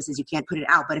rights purposes, you can't put it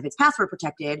out. But if it's password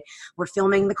protected, we're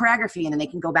filming the choreography and then they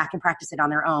can go back and practice it on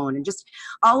their own. And just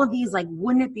all of these, like,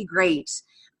 wouldn't it be great?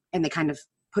 And they kind of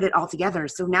put it all together.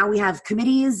 So now we have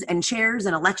committees and chairs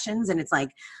and elections and it's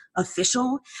like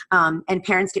official. And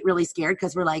parents get really scared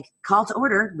because we're like, call to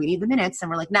order. We need the minutes.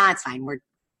 And we're like, nah, it's fine.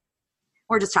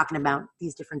 We're just talking about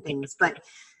these different things. But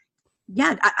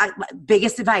yeah,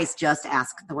 biggest advice, just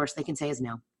ask. The worst they can say is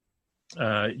no.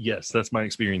 Yes, that's my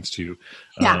experience too.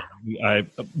 Yeah.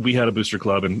 We had a booster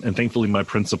club and thankfully my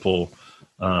principal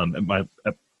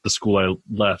at the school I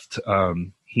left,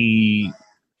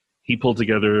 he pulled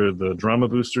together the drama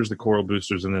boosters, the choral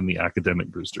boosters, and then the academic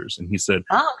boosters. And he said,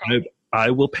 I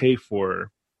will pay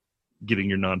for getting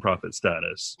your nonprofit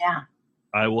status. Yeah.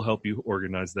 I will help you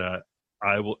organize that.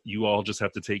 You all just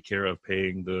have to take care of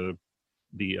paying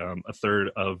a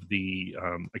third of the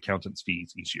accountant's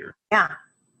fees each year. Yeah.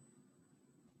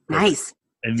 Nice.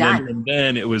 And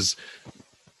then it was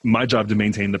my job to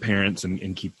maintain the parents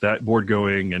and keep that board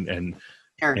going. And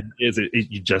sure.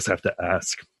 you just have to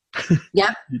ask.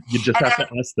 Yep. You just have to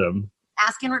ask them.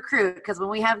 ask and recruit, because when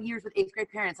we have years with 8th grade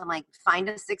parents, I'm like, find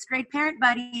a 6th grade parent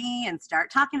buddy and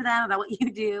start talking to them about what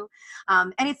you do.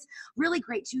 And it's really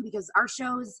great too, because our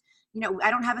shows, I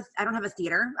don't have a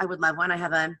theater. I would love one. I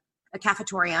have a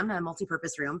cafetorium, a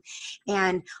multi-purpose room.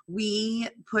 And we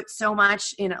put so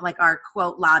much in like our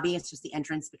quote lobby. It's just the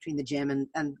entrance between the gym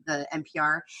and the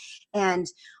NPR. And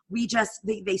we just,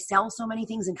 they sell so many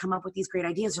things and come up with these great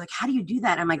ideas. They're like, how do you do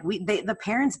that? I'm like, the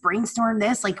parents brainstorm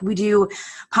this. Like we do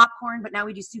popcorn, but now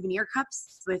we do souvenir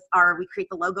cups we create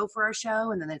the logo for our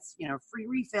show. And then it's, free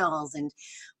refills. And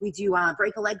we do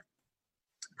break a leg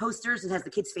posters. It has the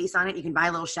kid's face on it. You can buy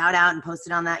a little shout out and post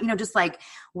it on that, just like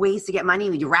ways to get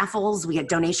money. We do raffles. We get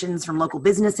donations from local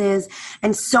businesses.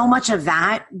 And so much of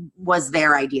that was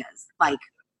their ideas. Like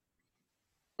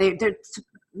they're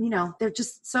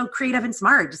just so creative and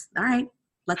smart. Just, all right,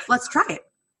 let's try it.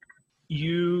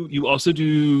 You also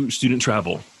do student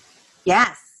travel.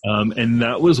 Yes. And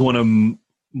that was one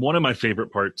of my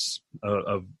favorite parts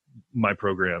of my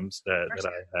programs that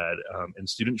I had. And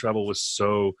student travel was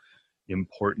so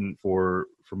important for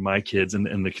my kids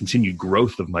and the continued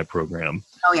growth of my program.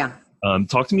 Oh yeah.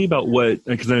 Talk to me about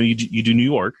because I know you do New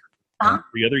York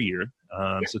every other year.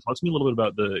 So talk to me a little bit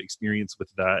about the experience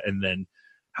with that and then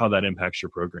how that impacts your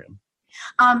program.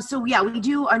 So yeah, we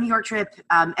do a New York trip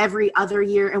every other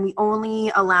year, and we only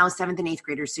allow 7th and 8th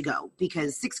graders to go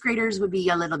because 6th graders would be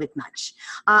a little bit much.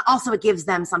 Also, it gives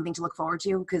them something to look forward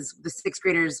to because the 6th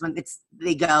graders, when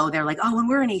they go, they're like, oh, when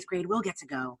we're in 8th grade, we'll get to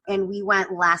go. And we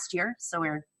went last year, so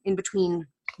we're in between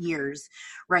years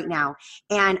right now.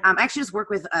 And I actually just work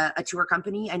with a tour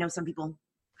company. I know some people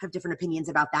have different opinions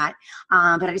about that.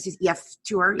 But I just use EF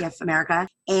Tour, EF America.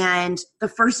 And the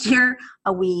first year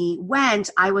we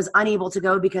went, I was unable to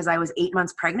go because I was 8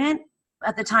 months pregnant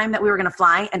at the time that we were going to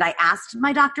fly. And I asked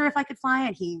my doctor if I could fly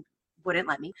and he wouldn't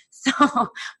let me. So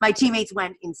my teammates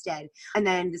went instead. And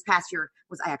then this past year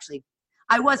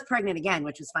I was pregnant again,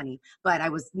 which was funny, but I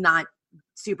was not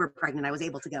super pregnant. I was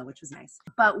able to go, which was nice.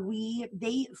 But we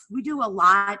do a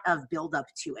lot of build up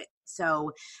to it.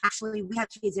 So actually we have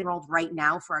kids enrolled right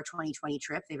now for our 2020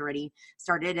 trip. They've already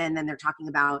started, and then they're talking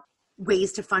about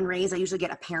ways to fundraise. I usually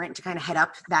get a parent to kind of head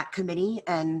up that committee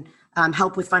and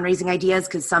help with fundraising ideas,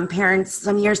 because some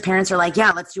years parents are like,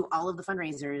 yeah, let's do all of the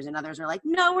fundraisers, and others are like,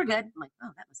 no, we're good. I'm like,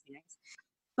 oh, that must be nice.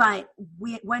 But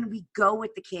when we go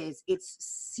with the kids, it's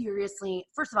seriously,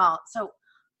 first of all, so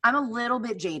I'm a little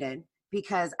bit jaded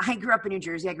because I grew up in New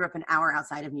Jersey. I grew up an hour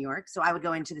outside of New York. So I would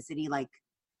go into the city like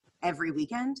every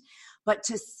weekend. But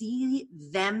to see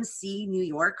them see New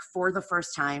York for the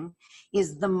first time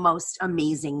is the most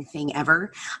amazing thing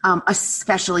ever,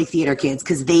 especially theater kids,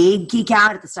 because they geek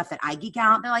out at the stuff that I geek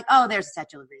out. They're like, oh, there's a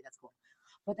Statue of Liberty. That's cool.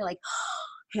 But they're like, oh,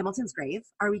 Hamilton's grave.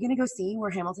 Are we going to go see where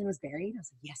Hamilton was buried? I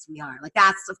was like, yes, we are. Like,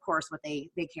 that's, of course, what they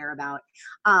care about.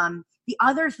 The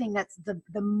other thing that's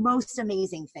the most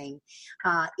amazing thing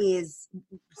is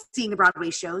seeing the Broadway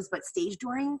shows, but stage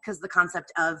touring, because the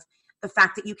concept of the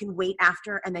fact that you can wait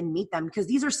after and then meet them, because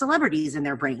these are celebrities in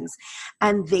their brains.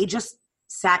 And they just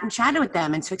sat and chatted with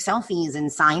them and took selfies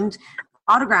and signed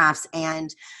autographs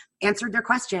and answered their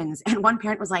questions. And one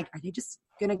parent was like, are they just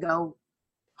going to go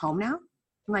home now?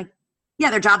 I'm like, yeah,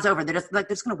 their job's over. They're just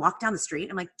going to walk down the street.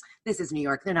 I'm like, this is New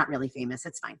York. They're not really famous.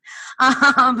 It's fine.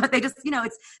 But they just,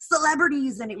 it's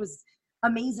celebrities, and it was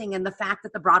amazing. And the fact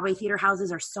that the Broadway theater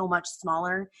houses are so much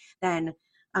smaller than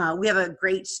we have a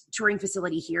great touring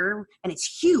facility here, and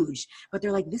it's huge, but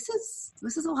they're like, this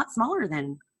is a lot smaller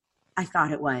than I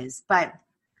thought it was. But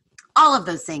all of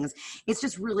those things, it's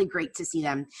just really great to see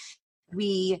them.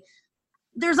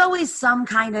 There's always some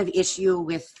kind of issue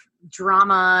with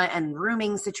drama and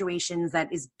rooming situations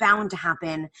that is bound to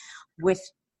happen with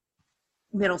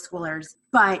middle schoolers,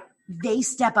 but they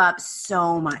step up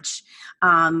so much.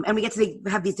 And we get to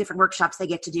have these different workshops they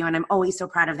get to do. And I'm always so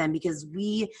proud of them because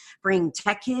we bring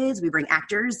tech kids, we bring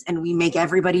actors, and we make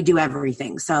everybody do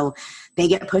everything. So they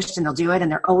get pushed and they'll do it.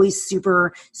 And they're always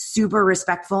super, super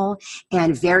respectful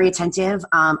and very attentive.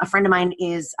 A friend of mine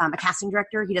is a casting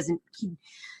director. He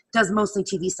does mostly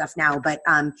TV stuff now, but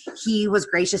he was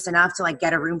gracious enough to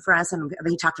get a room for us, and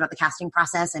he talked about the casting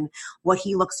process and what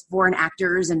he looks for in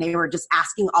actors, and they were just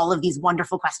asking all of these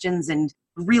wonderful questions and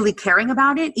really caring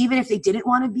about it, even if they didn't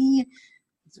want to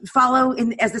follow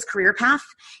as this career path.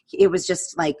 It was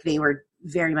just like they were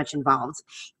very much involved.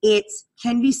 It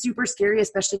can be super scary,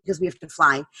 especially because we have to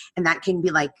fly, and that can be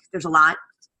there's a lot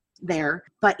there,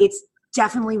 but it's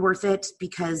definitely worth it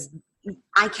because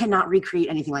I cannot recreate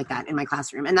anything like that in my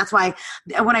classroom. And that's why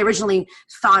when I originally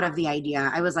thought of the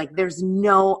idea, I was like, there's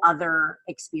no other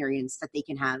experience that they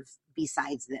can have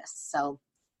besides this. So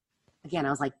again, I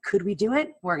was like, could we do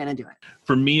it? We're going to do it.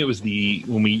 For me, it was the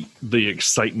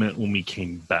excitement when we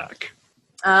came back.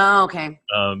 Oh, okay.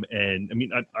 And I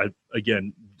mean, I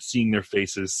again, seeing their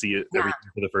faces, everything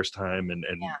for the first time, and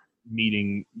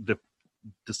meeting the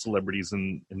celebrities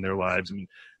in their lives. I mean,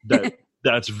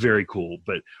 that's very cool.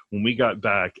 But when we got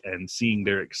back and seeing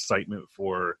their excitement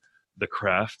for the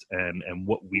craft and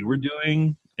what we were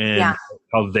doing, and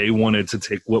how they wanted to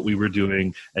take what we were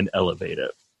doing and elevate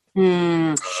it.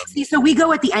 See, so we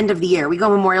go at the end of the year. We go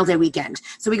Memorial Day weekend.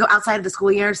 So we go outside of the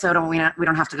school year. So we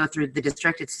don't have to go through the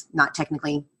district. It's not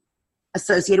technically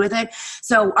associated with it.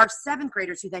 So our 7th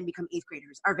graders who then become 8th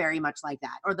graders are very much like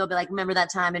that. Or they'll be like, remember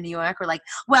that time in New York? Or like,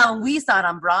 well, we saw it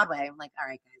on Broadway. I'm like, all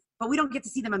right, guys. But we don't get to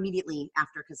see them immediately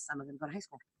after because some of them go to high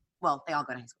school. Well, they all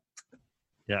go to high school.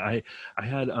 Yeah, I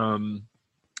had I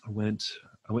went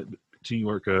to New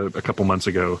York a couple months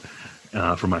ago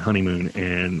for my honeymoon,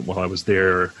 and while I was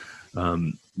there,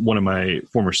 one of my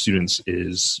former students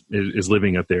is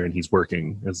living up there, and he's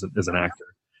working as an actor.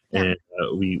 Yeah.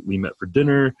 And we met for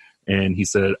dinner, and he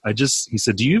said,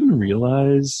 do you even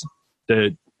realize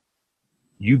that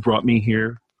you brought me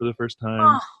here for the first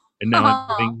time, and now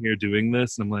I'm sitting here doing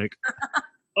this? And I'm like,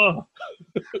 oh.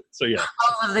 So yeah,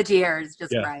 all of the tears,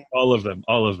 just right. All of them.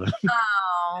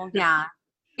 Oh yeah,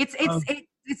 it's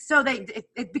so that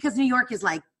because New York is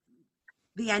like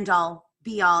the end all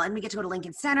be all, and we get to go to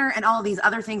Lincoln Center and all these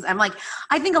other things. I'm like,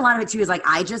 I think a lot of it too is like,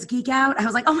 I just geek out. I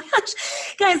was like, oh my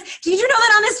gosh, guys, did you know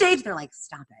that on this stage? They're like,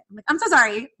 stop it. I'm like, I'm so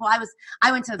sorry. Well,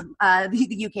 I went to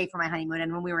the UK for my honeymoon,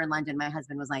 and when we were in London, my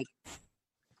husband was like,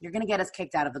 you're going to get us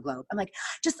kicked out of the globe. I'm like,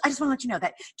 I just want to let you know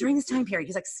that during this time period,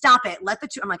 he's like, stop it.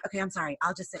 I'm like, okay, I'm sorry.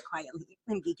 I'll just sit quietly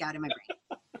and geek out in my brain.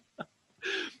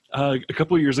 A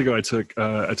couple of years ago, I took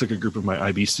a group of my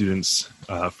IB students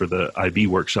for the IB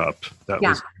workshop that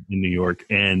was in New York,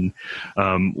 and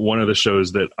one of the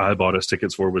shows that I bought us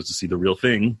tickets for was to see The Real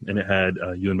Thing, and it had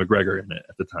Ewan McGregor in it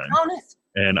at the time. Oh, nice!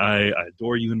 And I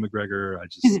adore Ewan McGregor. I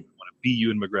just want to be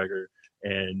Ewan McGregor,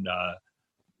 and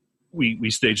we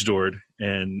stage doored,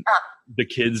 and the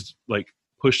kids like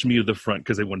pushed me to the front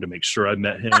because they wanted to make sure I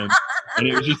met him. And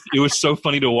it was so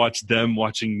funny to watch them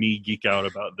watching me geek out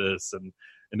about this, and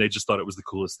they just thought it was the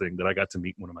coolest thing that I got to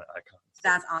meet one of my icons.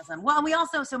 That's awesome. Well, we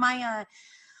also, so my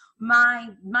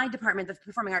my department, the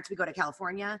performing arts, we go to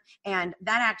California, and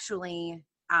that actually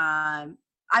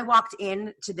I walked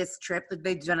in to this trip.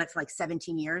 They've done it for like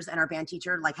 17 years, and our band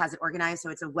teacher like has it organized, so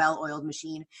it's a well-oiled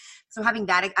machine. So having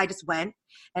that, I just went,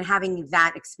 and having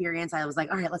that experience, I was like,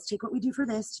 all right, let's take what we do for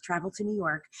this to travel to New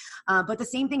York. But the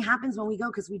same thing happens when we go,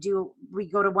 because we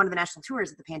go to one of the national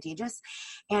tours at the Pantages,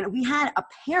 and we had a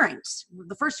parent.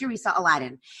 The first year we saw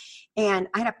Aladdin, and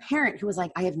I had a parent who was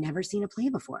like, I have never seen a play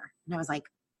before, and I was like,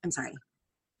 I'm sorry,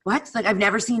 what? Like, I've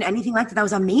never seen anything like that. That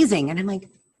was amazing. And I'm like,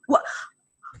 what?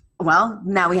 Well,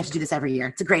 now we have to do this every year.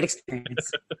 It's a great experience.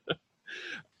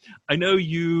 I know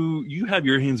you have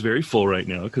your hands very full right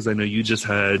now, because I know you just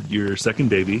had your second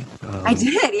baby. I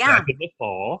did, yeah. Back in the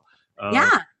fall.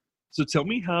 Yeah. So tell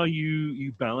me how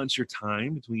you balance your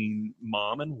time between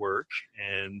mom and work,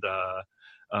 and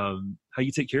how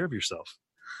you take care of yourself.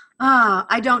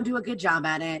 I don't do a good job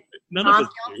at it. None of us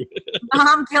do.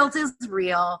 Mom guilt is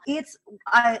real. This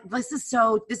is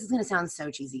going to sound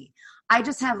so cheesy. I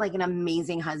just have like an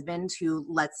amazing husband who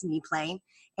lets me play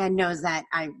and knows that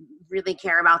I really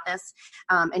care about this.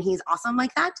 And he's awesome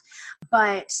like that.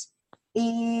 But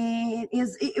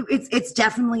it's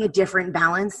definitely a different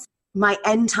balance. My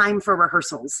end time for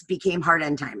rehearsals became hard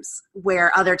end times,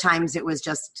 where other times it was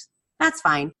just, that's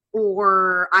fine.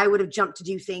 Or I would have jumped to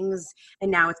do things,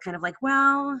 and now it's kind of like,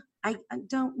 well, I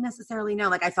don't necessarily know.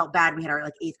 Like, I felt bad. We had our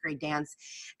like 8th grade dance,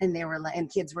 and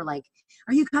kids were like,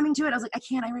 are you coming to it? I was like, I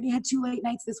can't. I already had 2 late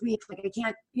nights this week. Like, I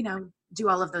can't, do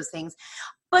all of those things.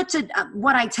 But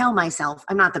what I tell myself,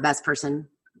 I'm not the best person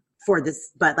for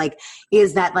this, but like,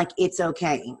 is that like, it's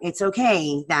okay. It's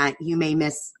okay that you may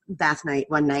miss bath night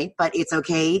one night, but it's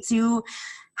okay to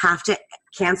have to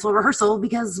cancel rehearsal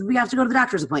because we have to go to the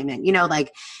doctor's appointment.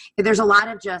 Like, there's a lot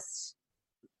of just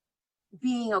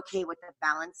being okay with the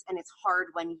balance. And it's hard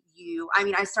when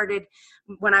I started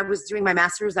when I was doing my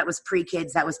master's, that was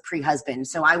pre-kids, that was pre-husband.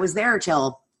 So I was there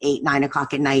till 8, 9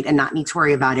 o'clock at night and not need to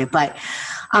worry about it. But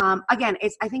again,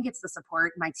 I think it's the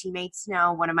support. My teammates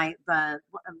know. One of my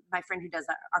friend who does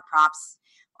our props,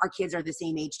 our kids are the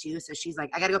same age too. So she's like,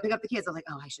 I got to go pick up the kids. I was like,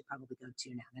 oh, I should probably go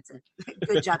too now. That's a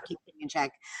good job keeping in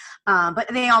check. But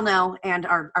they all know and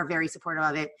are very supportive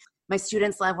of it. My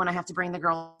students love when I have to bring the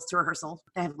girls to rehearsal.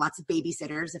 I have lots of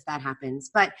babysitters if that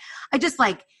happens. But I just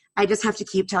have to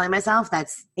keep telling myself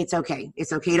it's okay.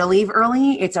 It's okay to leave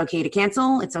early. It's okay to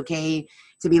cancel. It's okay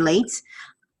to be late.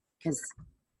 because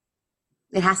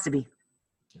it has to be.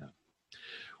 Yeah.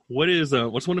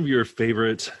 What's one of your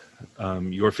favorite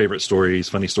stories,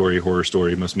 funny story, horror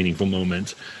story, most meaningful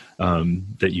moment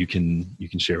that you can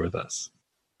share with us?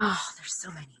 Oh, there's so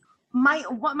many.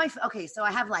 Okay, so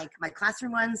I have like my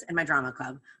classroom ones and my drama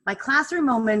club. My classroom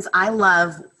moments, I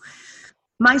love.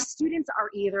 My students are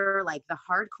either like the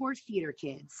hardcore theater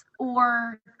kids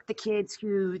or the kids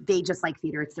who they just like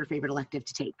theater. It's their favorite elective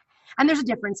to take. And there's a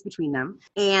difference between them.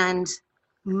 And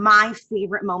my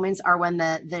favorite moments are when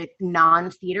the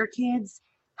non-theater kids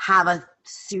have a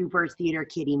super theater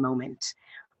kiddie moment.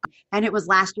 And it was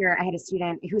last year, I had a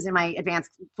student who was in my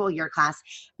advanced full year class,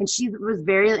 and she was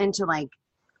very into like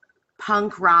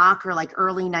punk rock or like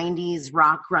early 90s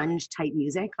rock grunge type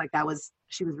music. Like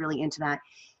she was really into that.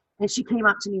 And she came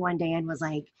up to me one day and was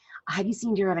like, have you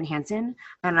seen Dear Evan Hansen?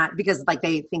 And because like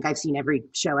they think I've seen every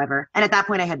show ever. And at that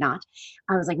point I had not.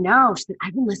 I was like, no. She said,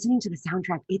 I've been listening to the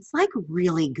soundtrack. It's like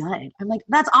really good. I'm like,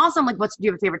 that's awesome. Like, do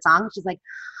you have a favorite song? She's like,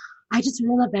 I just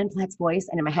really love Ben Platt's voice.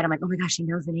 And in my head, I'm like, oh my gosh, she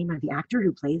knows the name of the actor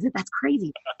who plays it. That's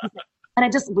crazy. And I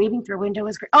just waving through a window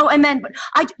was great. Oh, and then, but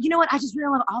you know what? I just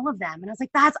really love all of them. And I was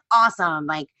like, that's awesome.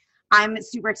 Like, I'm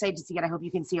super excited to see it. I hope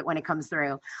you can see it when it comes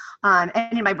through. And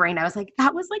in my brain, I was like,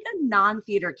 that was like a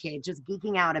non-theater kid just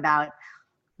geeking out about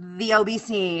the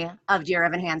OBC of Dear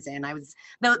Evan Hansen.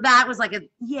 That was like a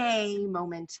yay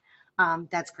moment.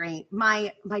 That's great.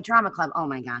 My drama club, oh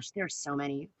my gosh, there's so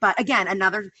many. But again,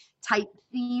 another type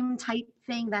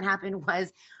thing that happened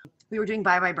was we were doing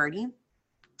Bye Bye Birdie.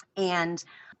 And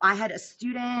I had a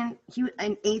student, he was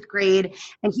in 8th grade,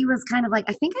 and he was kind of like,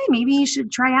 I think I maybe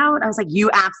should try out. I was like, you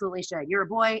absolutely should. You're a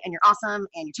boy, and you're awesome,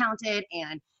 and you're talented,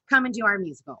 and come and do our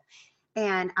musical.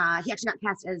 And he actually got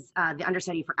cast as the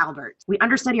understudy for Albert. We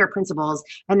understudy our principals,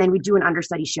 and then we do an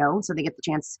understudy show, so they get the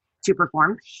chance to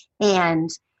perform.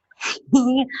 And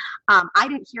he, I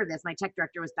didn't hear this. My tech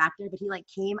director was back there, but he like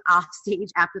came off stage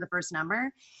after the first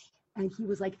number, and he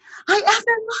was like, I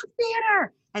effing love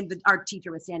theater. And our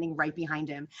teacher was standing right behind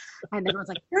him. And everyone's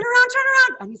like, turn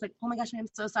around. And he's like, oh my gosh, I'm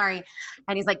so sorry.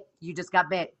 And he's like, you just got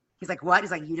bit. He's like, what?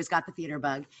 He's like, you just got the theater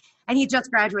bug. And he just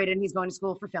graduated and he's going to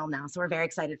school for film now. So we're very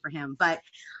excited for him. But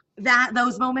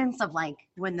those moments of like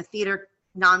when the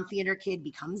non-theater kid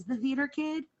becomes the theater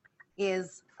kid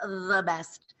is the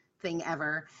best thing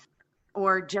ever.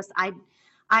 Or just, I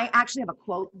actually have a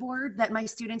quote board that my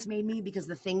students made me because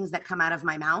the things that come out of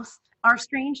my mouth are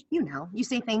strange. You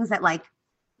say things that like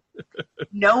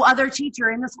no other teacher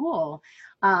in the school.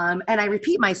 And I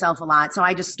repeat myself a lot. So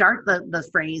I just start the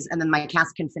phrase and then my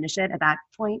cast can finish it at that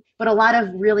point. But a lot of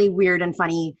really weird and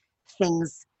funny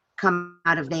things come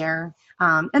out of there.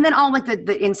 And then all like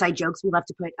the inside jokes, we love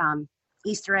to put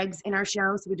Easter eggs in our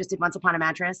show. So we just did Once Upon a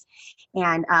Mattress.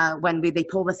 And when they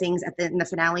pull the things in the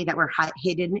finale that were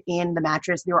hidden in the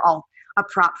mattress, they were all a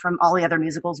prop from all the other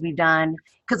musicals we've done.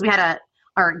 Because we had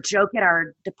our joke at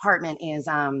our department is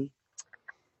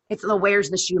it's the where's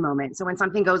the shoe moment. So when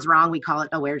something goes wrong, we call it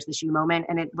a where's the shoe moment.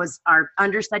 And it was our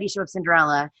understudy show of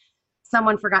Cinderella.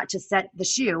 Someone forgot to set the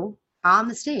shoe on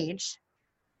the stage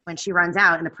when she runs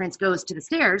out and the prince goes to the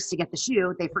stairs to get the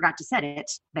shoe. They forgot to set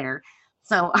it there.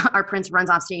 So our prince runs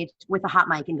off stage with a hot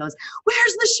mic and goes,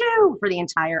 where's the shoe, for the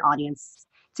entire audience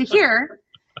to hear.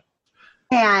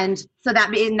 And so that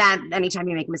anytime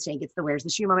you make a mistake, it's the where's the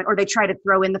shoe moment. Or they try to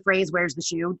throw in the phrase where's the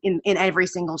shoe in every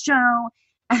single show.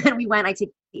 And then I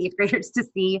take the 8th graders to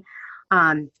see,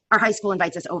 our high school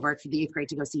invites us over for the 8th grade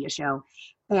to go see a show.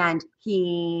 And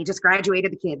he just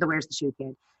graduated, the where's the shoe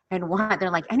kid. And they're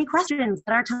like, any questions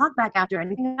that our talk back after,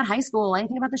 anything about high school,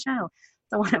 anything about the show?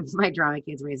 So one of my drama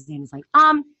kids raised his hand and was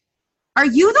like, are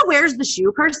you the where's the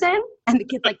shoe person? And the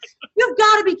kid's like, you've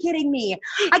got to be kidding me.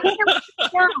 I can't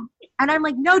get down. And I'm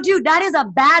like, no, dude, that is a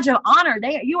badge of honor.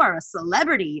 You are a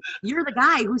celebrity. You're the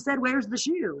guy who said, where's the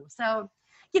shoe? So,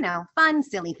 fun,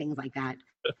 silly things like that.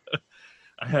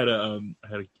 I had a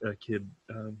kid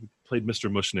who played Mr.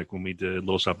 Mushnick when we did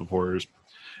Little Shop of Horrors.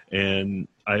 And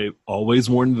I always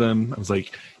warned them, I was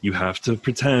like, you have to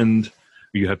pretend,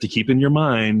 you have to keep in your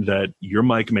mind that your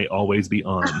mic may always be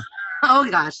on. Oh,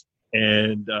 gosh.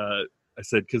 And I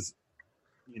said, because,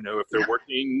 if they're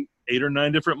working 8 or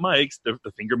 9 different mics, the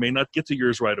finger may not get to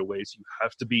yours right away. So you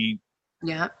have to be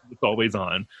it's always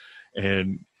on.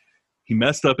 And he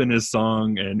messed up in his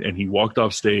song and he walked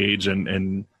off stage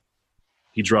and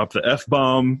he dropped the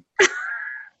F-bomb.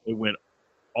 It went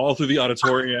all through the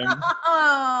auditorium.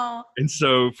 Oh. And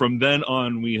so from then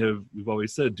on, we've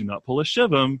always said, do not pull a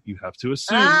shivum. You have to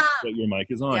assume that your mic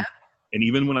is on. Yep. And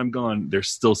even when I'm gone, they're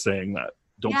still saying that.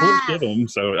 Don't pull a shivum.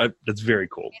 So that's very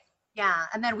cool. Yeah.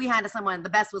 And then we had someone, the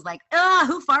best was like,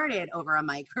 who farted over a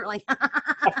mic? We're like,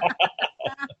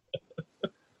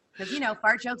 Because,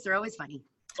 fart jokes are always funny.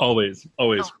 Always.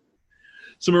 Oh.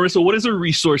 So, Marissa, what is a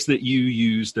resource that you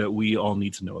use that we all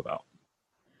need to know about?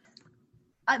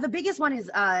 The biggest one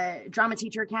is Drama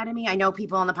Teacher Academy. I know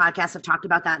people on the podcast have talked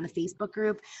about that in the Facebook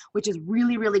group, which is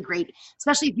really, really great,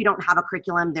 especially if you don't have a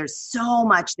curriculum. There's so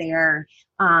much there.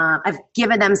 I've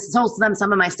sold them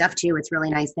some of my stuff too. It's really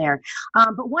nice there.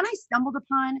 But one I stumbled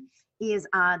upon is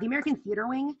the American Theater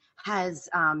Wing has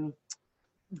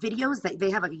videos that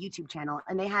they have, like a YouTube channel,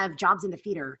 and they have jobs in the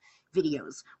theater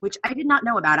videos, which I did not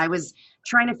know about. I was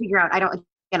trying to figure out,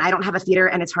 I don't have a theater,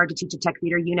 and it's hard to teach a tech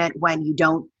theater unit when you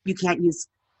can't use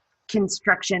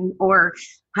construction or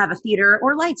have a theater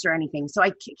or lights or anything. So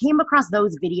I came across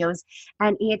those videos,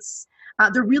 and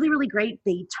they're really, really great.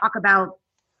 They talk about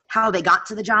how they got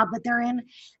to the job that they're in.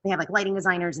 They have like lighting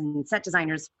designers and set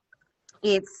designers.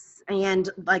 And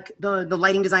like the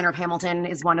lighting designer of Hamilton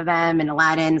is one of them, and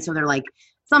Aladdin. So they're like,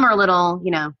 some are a little,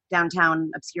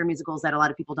 downtown obscure musicals that a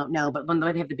lot of people don't know, but when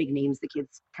they have the big names, the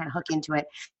kids kind of hook into it.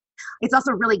 It's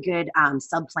also a really good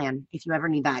sub-plan if you ever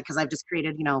need that, because I've just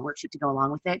created, a worksheet to go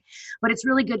along with it. But it's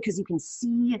really good because you can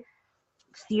see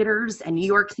theaters and New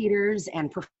York theaters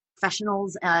and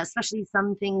professionals, especially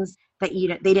some things that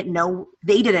they didn't know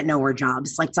were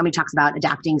jobs. Like somebody talks about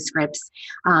adapting scripts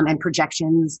and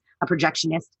projections, a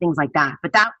projectionist, things like that.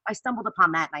 But I stumbled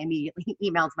upon that, and I immediately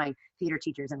emailed my theater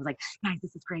teachers and was like, guys,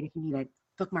 this is great. If you need it,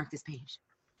 bookmark this page.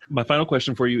 My final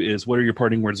question for you is, what are your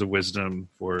parting words of wisdom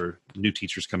for new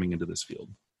teachers coming into this field?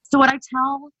 So what I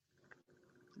tell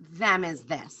them is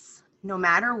this: no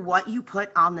matter what you put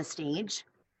on the stage,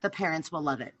 the parents will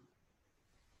love it.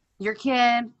 Your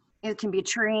kid, it can be a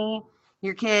tree.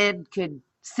 Your kid could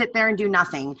sit there and do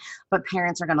nothing, but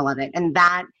parents are going to love it. And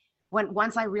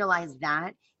once I realized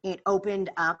that, it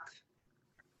opened up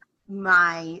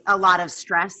a lot of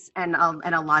stress and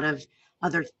a lot of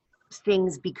other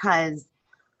things, because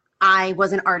I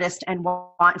was an artist and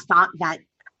thought that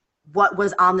what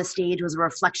was on the stage was a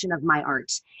reflection of my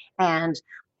art. And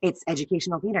it's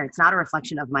educational theater. It's not a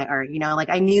reflection of my art.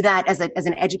 I knew that as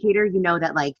an educator,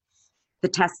 that like the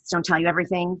tests don't tell you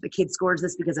everything. The kid scores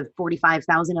this because of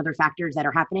 45,000 other factors that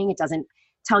are happening. It doesn't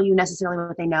tell you necessarily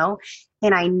what they know.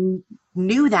 And I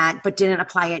knew that, but didn't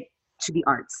apply it to the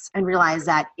arts, and realize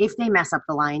that if they mess up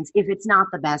the lines, if it's not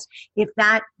the best, if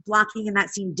that blocking in that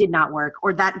scene did not work,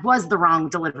 or that was the wrong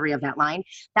delivery of that line,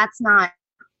 that's not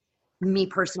me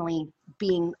personally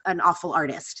being an awful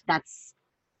artist. That's,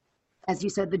 as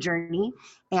you said, the journey.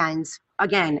 And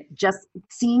again, just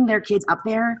seeing their kids up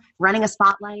there running a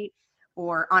spotlight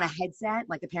or on a headset,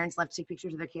 like the parents love to take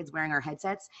pictures of their kids wearing our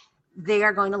headsets, they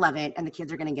are going to love it, and the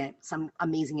kids are going to get some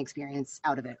amazing experience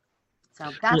out of it.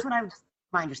 So that's what I would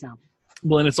remind yourself.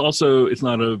 Well, and it's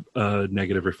not a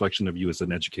negative reflection of you as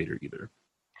an educator either.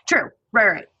 True.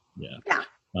 Right. Yeah.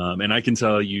 And I can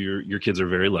tell your kids are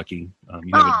very lucky.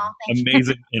 You have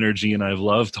amazing energy, and I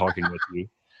love talking with you.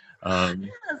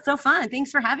 That's so fun. Thanks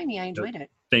for having me. I enjoyed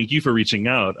it. Thank you for reaching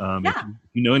out. If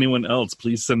you know anyone else,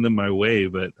 please send them my way.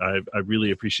 But I really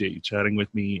appreciate you chatting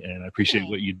with me, and I appreciate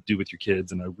what you do with your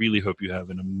kids. And I really hope you have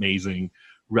an amazing,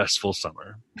 restful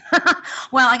summer.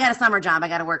 Well, I got a summer job. I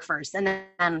got to work first. And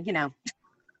then,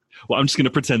 Well, I'm just going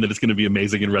to pretend that it's going to be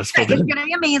amazing and restful. It's going to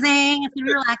be amazing. It's going to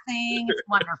be relaxing. It's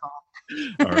wonderful.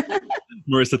 All right.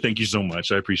 Marissa, thank you so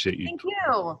much. I appreciate you. Thank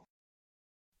you.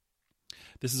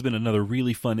 This has been another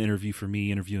really fun interview for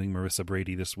me, interviewing Marissa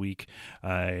Brady this week.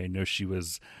 I know she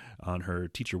was on her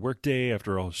teacher work day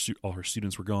after all her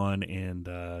students were gone, and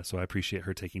so I appreciate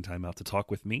her taking time out to talk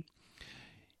with me.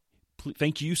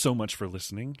 Thank you so much for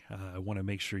listening. I want to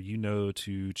make sure you know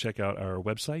to check out our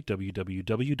website,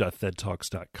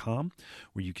 www.thedtalks.com,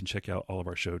 where you can check out all of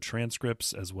our show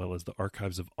transcripts, as well as the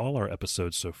archives of all our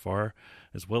episodes so far,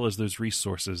 as well as those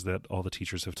resources that all the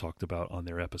teachers have talked about on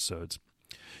their episodes.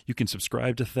 You can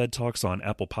subscribe to TED Talks on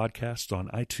Apple Podcasts, on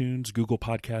iTunes, Google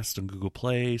Podcasts, and Google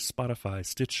Play, Spotify,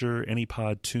 Stitcher,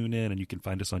 AnyPod, TuneIn, and you can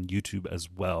find us on YouTube as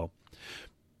well.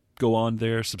 Go on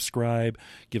there, subscribe,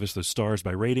 give us those stars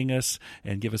by rating us,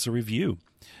 and give us a review.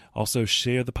 Also,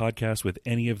 share the podcast with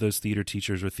any of those theater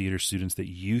teachers or theater students that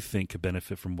you think could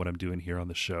benefit from what I'm doing here on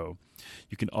the show.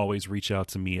 You can always reach out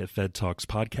to me at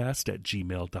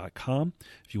thedtalkspodcast@gmail.com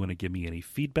if you want to give me any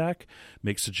feedback,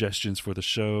 make suggestions for the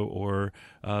show, or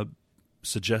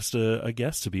suggest a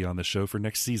guest to be on the show for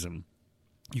next season.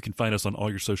 You can find us on all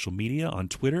your social media, on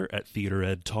Twitter at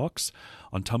TheaterEdTalks,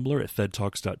 on Tumblr at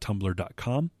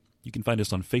thedtalks.tumblr.com. You can find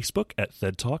us on Facebook at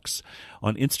TED Talks,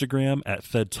 on Instagram at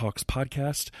TED Talks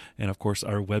Podcast, and of course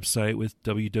our website with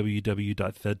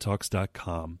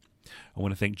www.thedtalks.com. I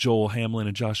want to thank Joel Hamlin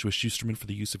and Joshua Schusterman for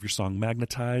the use of your song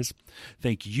Magnetize.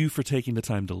 Thank you for taking the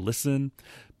time to listen.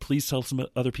 Please tell some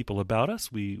other people about us.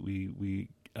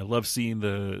 I love seeing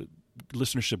the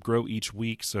listenership grow each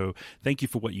week, so thank you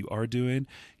for what you are doing.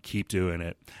 Keep doing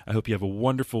it. I hope you have a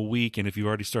wonderful week, and if you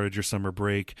already started your summer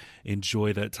break,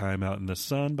 enjoy that time out in the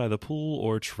sun by the pool,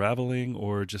 or traveling,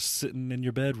 or just sitting in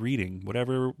your bed reading.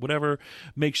 Whatever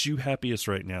makes you happiest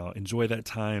right now. Enjoy that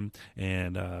time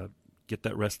and get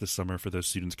that rest this summer for those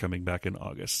students coming back in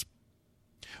August.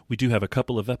 We do have a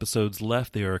couple of episodes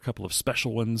left. There are a couple of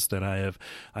special ones that I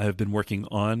have been working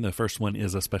on. The first one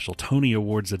is a special Tony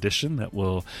Awards edition that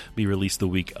will be released the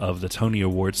week of the Tony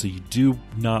Awards, so you do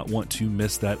not want to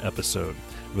miss that episode.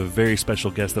 We have a very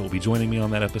special guest that will be joining me on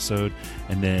that episode,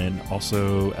 and then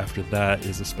also after that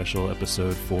is a special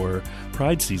episode for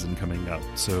Pride season coming up.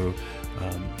 So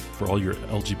for all your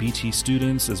LGBT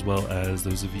students, as well as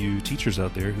those of you teachers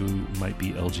out there who might be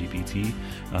LGBT,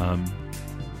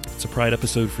 it's a Pride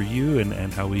episode for you,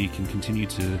 and how we can continue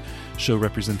to show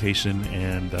representation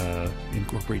and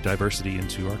incorporate diversity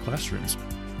into our classrooms.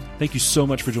 Thank you so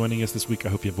much for joining us this week. I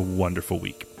hope you have a wonderful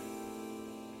week.